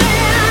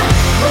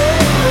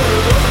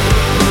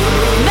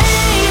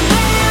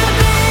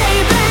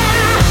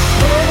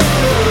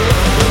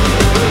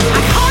 I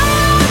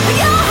hope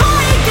you're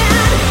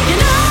hiding. You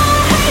know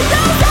I hate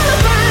those other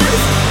friends.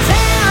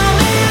 Tell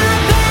me,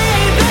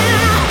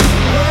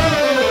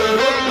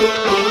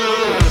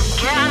 baby.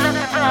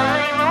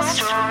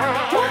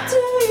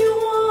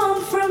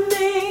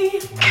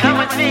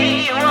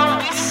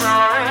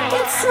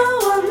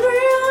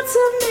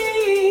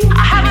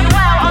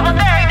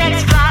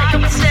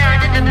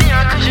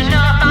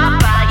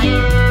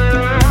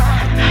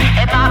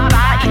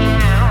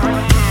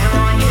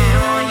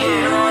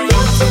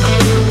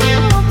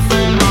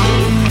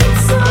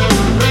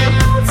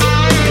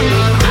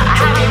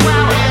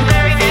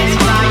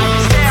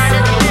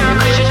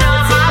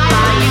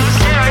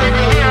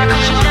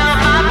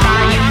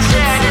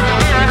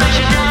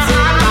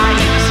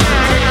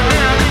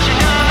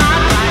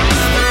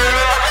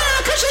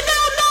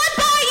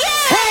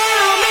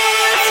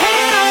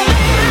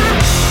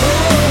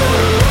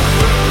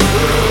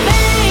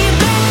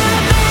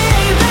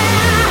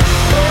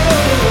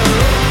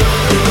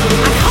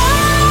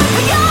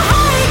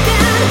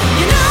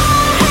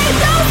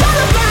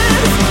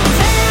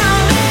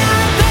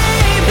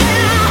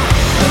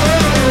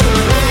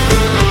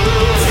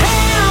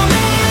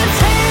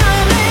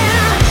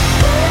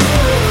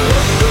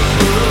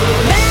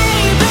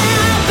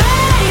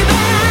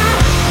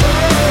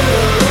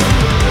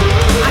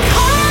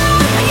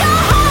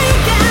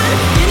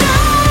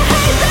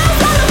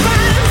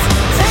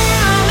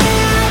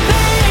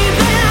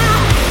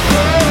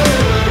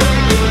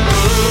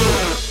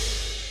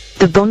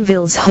 The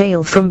Bonnevilles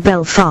hail from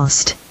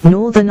Belfast,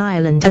 Northern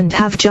Ireland, and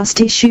have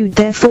just issued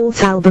their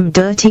fourth album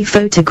Dirty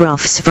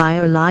Photographs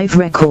via Live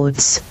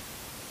Records.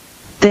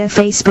 Their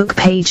Facebook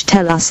page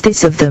tell us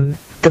this of them: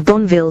 the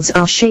Bonnevilles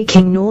are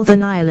shaking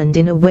Northern Ireland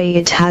in a way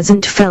it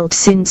hasn't felt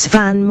since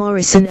Van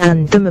Morrison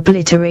anthem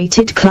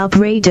obliterated Club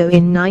Radio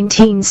in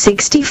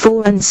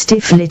 1964 and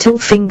Stiff Little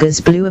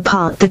Fingers blew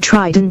apart the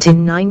Trident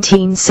in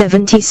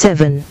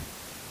 1977.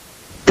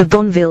 The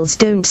Bonnevilles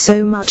don't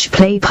so much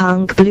play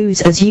punk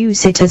blues as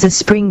use it as a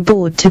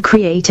springboard to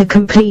create a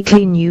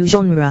completely new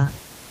genre.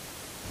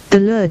 The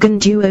Lurgan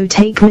duo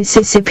take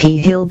Mississippi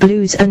Hill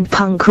blues and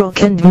punk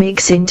rock and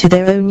mix into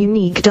their own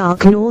unique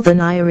dark Northern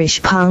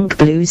Irish punk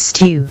blues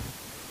stew.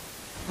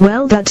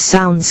 Well, that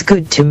sounds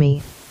good to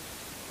me.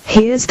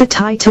 Here's the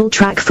title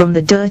track from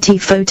the Dirty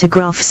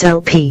Photographs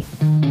LP.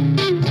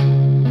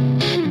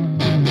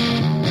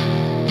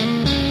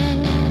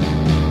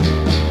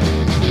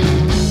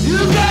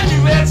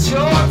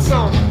 Shorts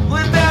on,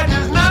 with that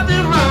there's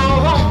nothing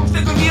wrong.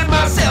 Think I'll get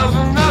myself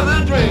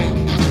another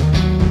drink.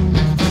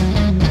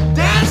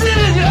 Dancing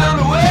in your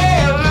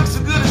underwear looks so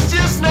good, it's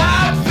just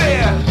not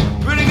fair.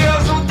 Pretty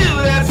girls don't do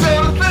that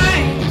sort of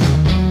thing.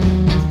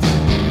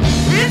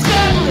 It's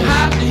gotten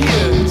hot in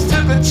here, it's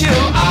took a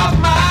chill off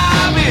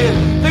my beard.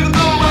 Think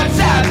I'll go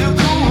outside to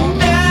cool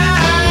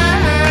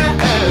down.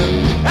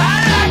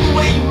 I like the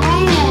way you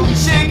move, you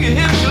shake your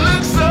hips, you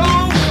look so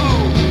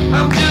cool.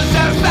 I'm just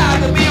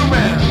satisfied to be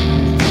around.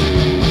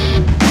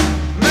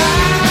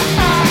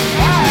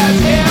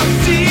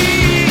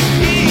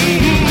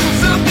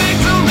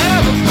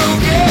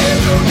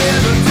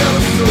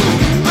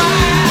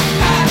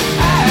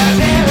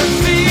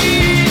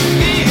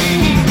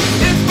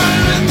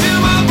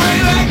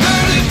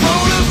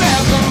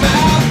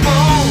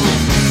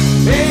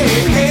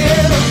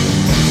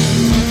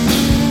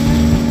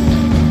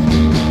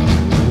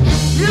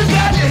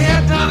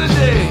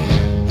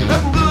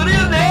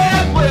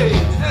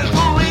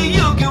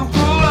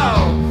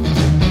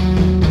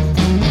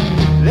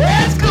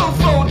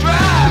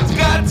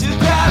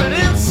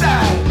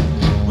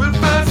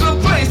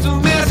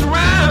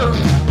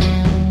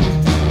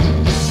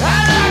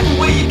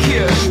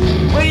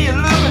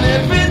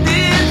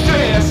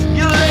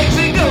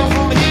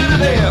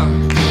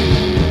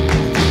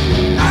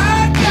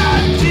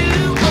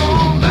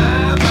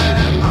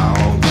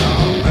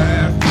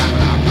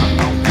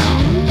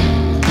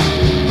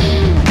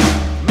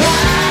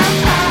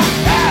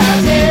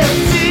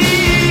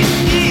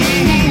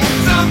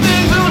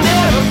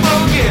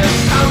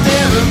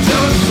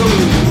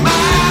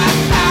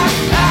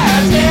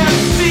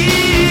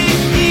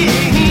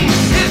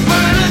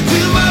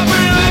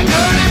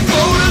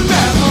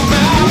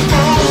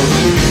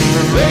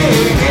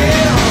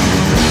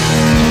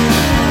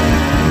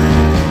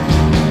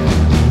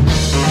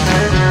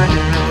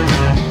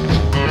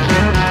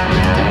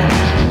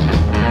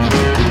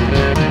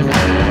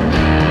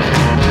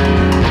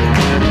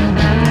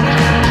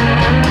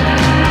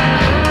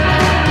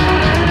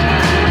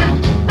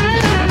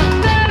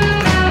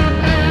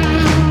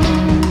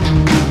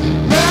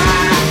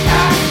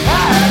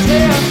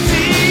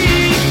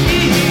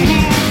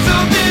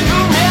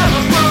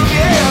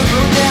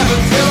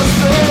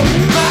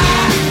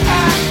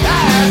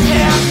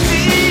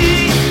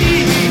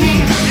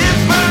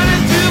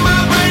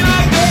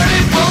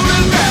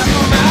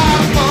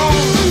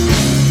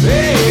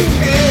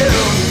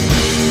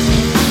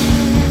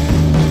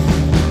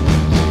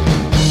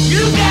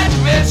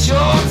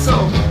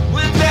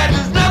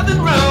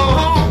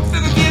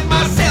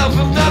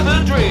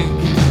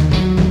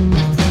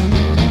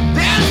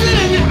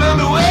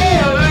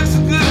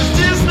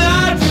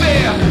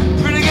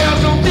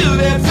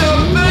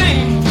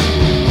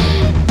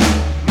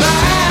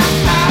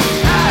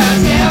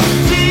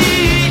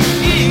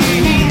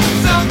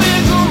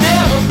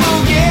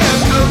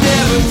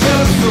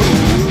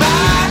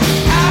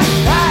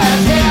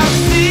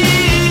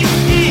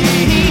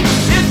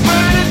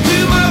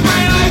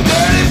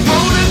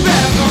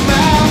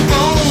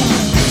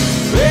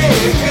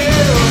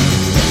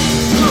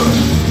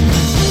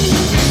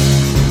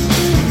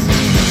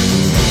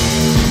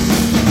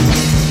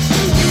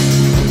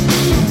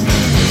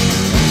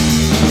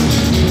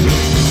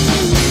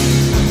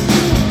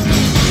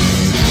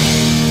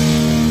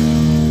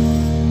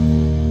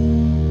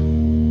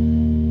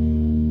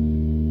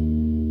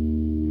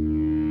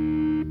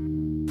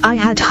 I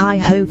had high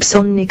hopes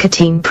on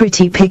Nicotine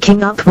Pretty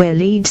picking up where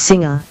lead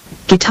singer,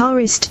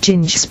 guitarist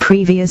Ginger's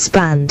previous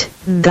band,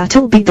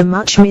 That'll Be the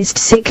Much Missed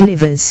Sick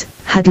Livers,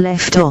 had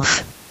left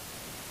off.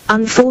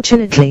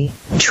 Unfortunately,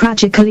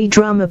 tragically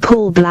drummer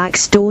Paul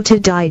Black's daughter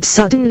died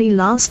suddenly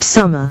last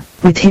summer,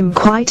 with him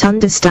quite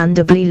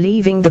understandably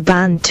leaving the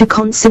band to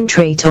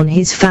concentrate on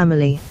his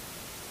family.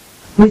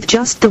 With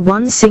just the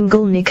one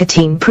single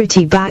Nicotine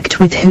Pretty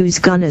backed with Who's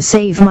Gonna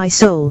Save My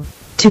Soul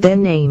to their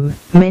name,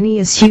 many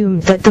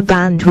assumed that the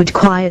band would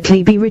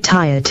quietly be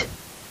retired.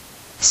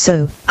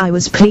 So, I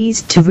was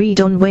pleased to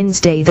read on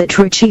Wednesday that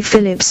Richie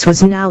Phillips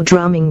was now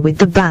drumming with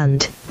the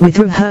band, with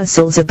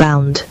rehearsals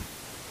abound.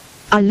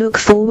 I look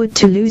forward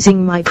to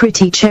losing my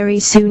pretty cherry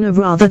sooner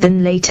rather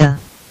than later.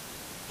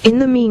 In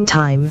the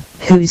meantime,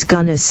 who's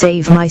gonna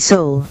save my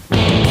soul?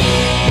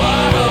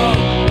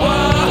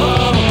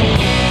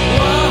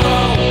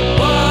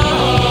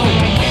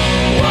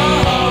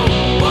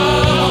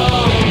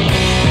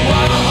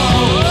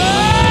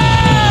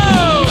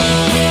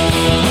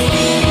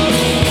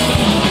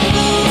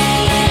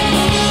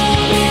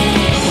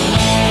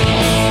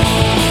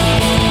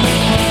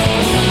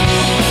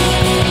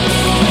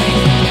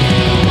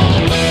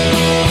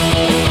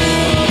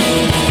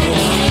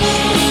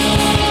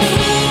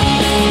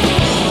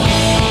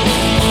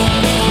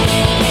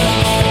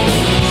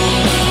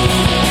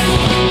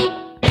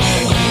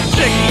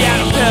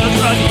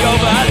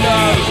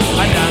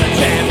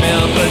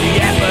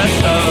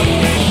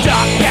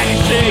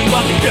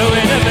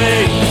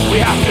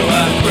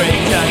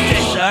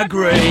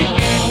 Agree.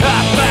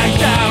 Up and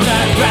down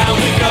and round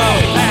we go,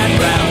 and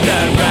round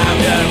and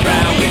round and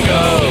round we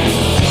go.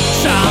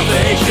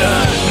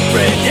 Salvation,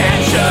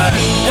 redemption,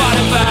 what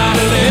about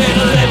a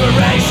little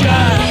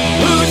liberation?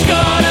 Who's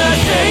gonna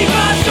save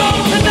my soul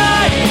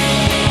tonight?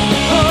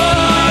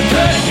 Oh,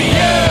 could it be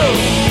you?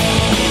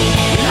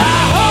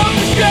 I hope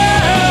it's you.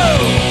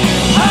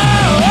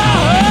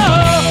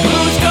 Oh,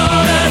 who's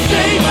gonna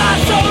save my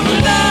soul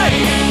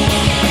tonight?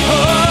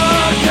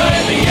 Oh, could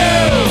it be you?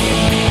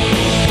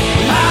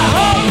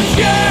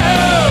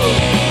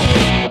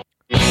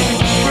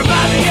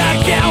 Remind me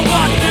again,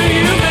 what do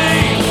you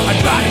mean? I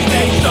try to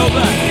stay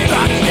sober,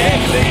 try to stay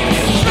clean.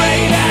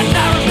 Straight and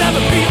narrow's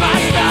never be my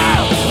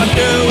style. I'm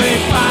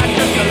doing fine,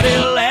 just a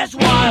little less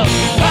wild.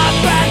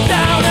 Up and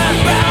down and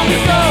round we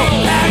go,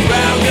 and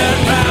round and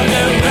round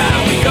and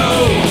round we go.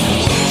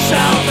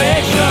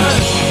 Salvation,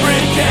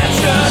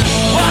 redemption,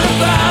 what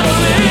about a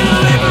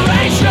little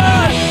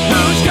liberation?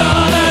 Who's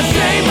gonna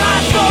save my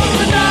soul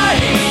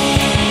tonight?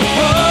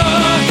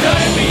 Oh,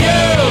 could it be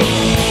you?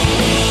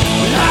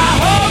 I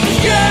hope it's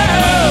you.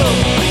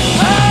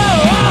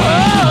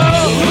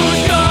 Oh,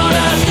 who's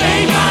gonna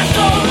save my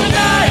soul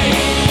tonight?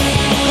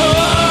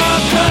 Oh,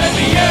 could it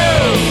be you?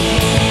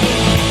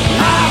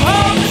 I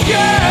hope it's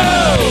you.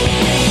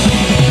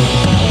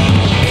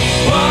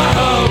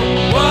 Whoa,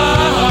 whoa,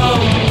 whoa,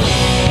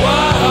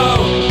 whoa,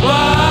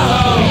 whoa,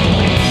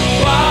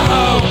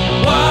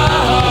 whoa,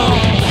 whoa.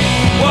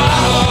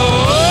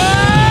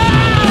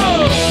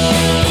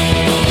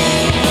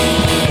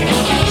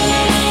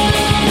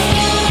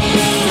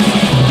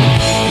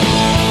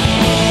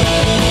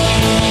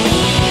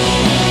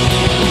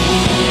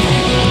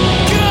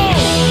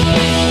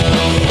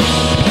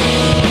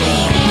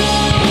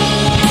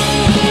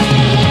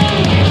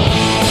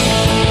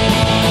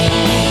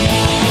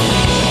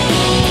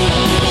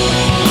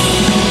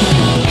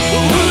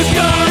 Who's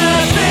gonna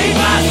save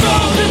my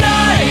soul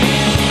tonight?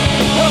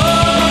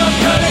 Oh,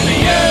 could it be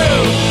you?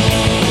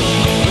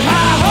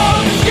 I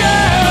hope it's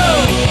you.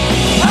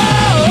 Oh,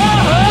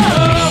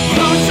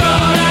 who's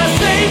gonna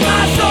save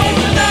my soul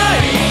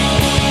tonight?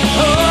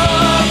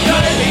 Oh,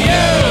 could it be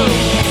you?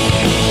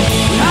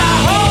 I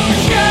hope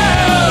it's you.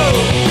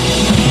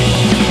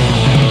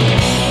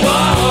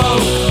 Whoa,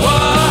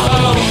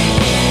 whoa,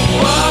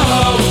 whoa,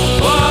 whoa,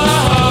 whoa,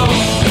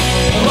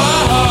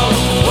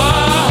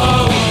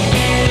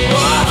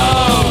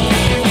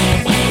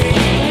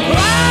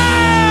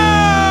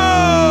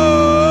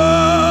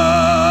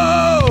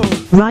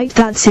 Right,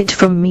 that's it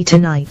from me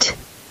tonight.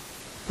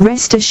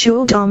 Rest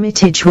assured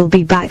Armitage will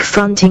be back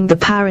fronting the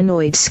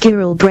Paranoid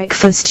Squirrel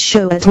breakfast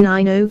show at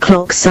 9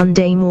 o'clock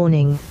Sunday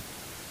morning.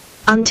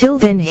 Until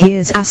then,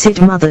 here's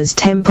Acid Mother's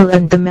Temple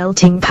and the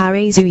Melting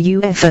Paraiso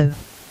U.F.O.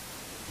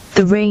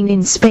 The rain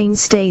in Spain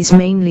stays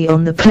mainly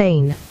on the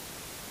plain.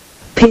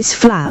 Piss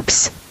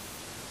flaps.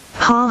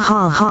 Ha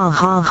ha ha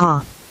ha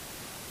ha.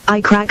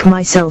 I crack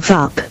myself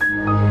up.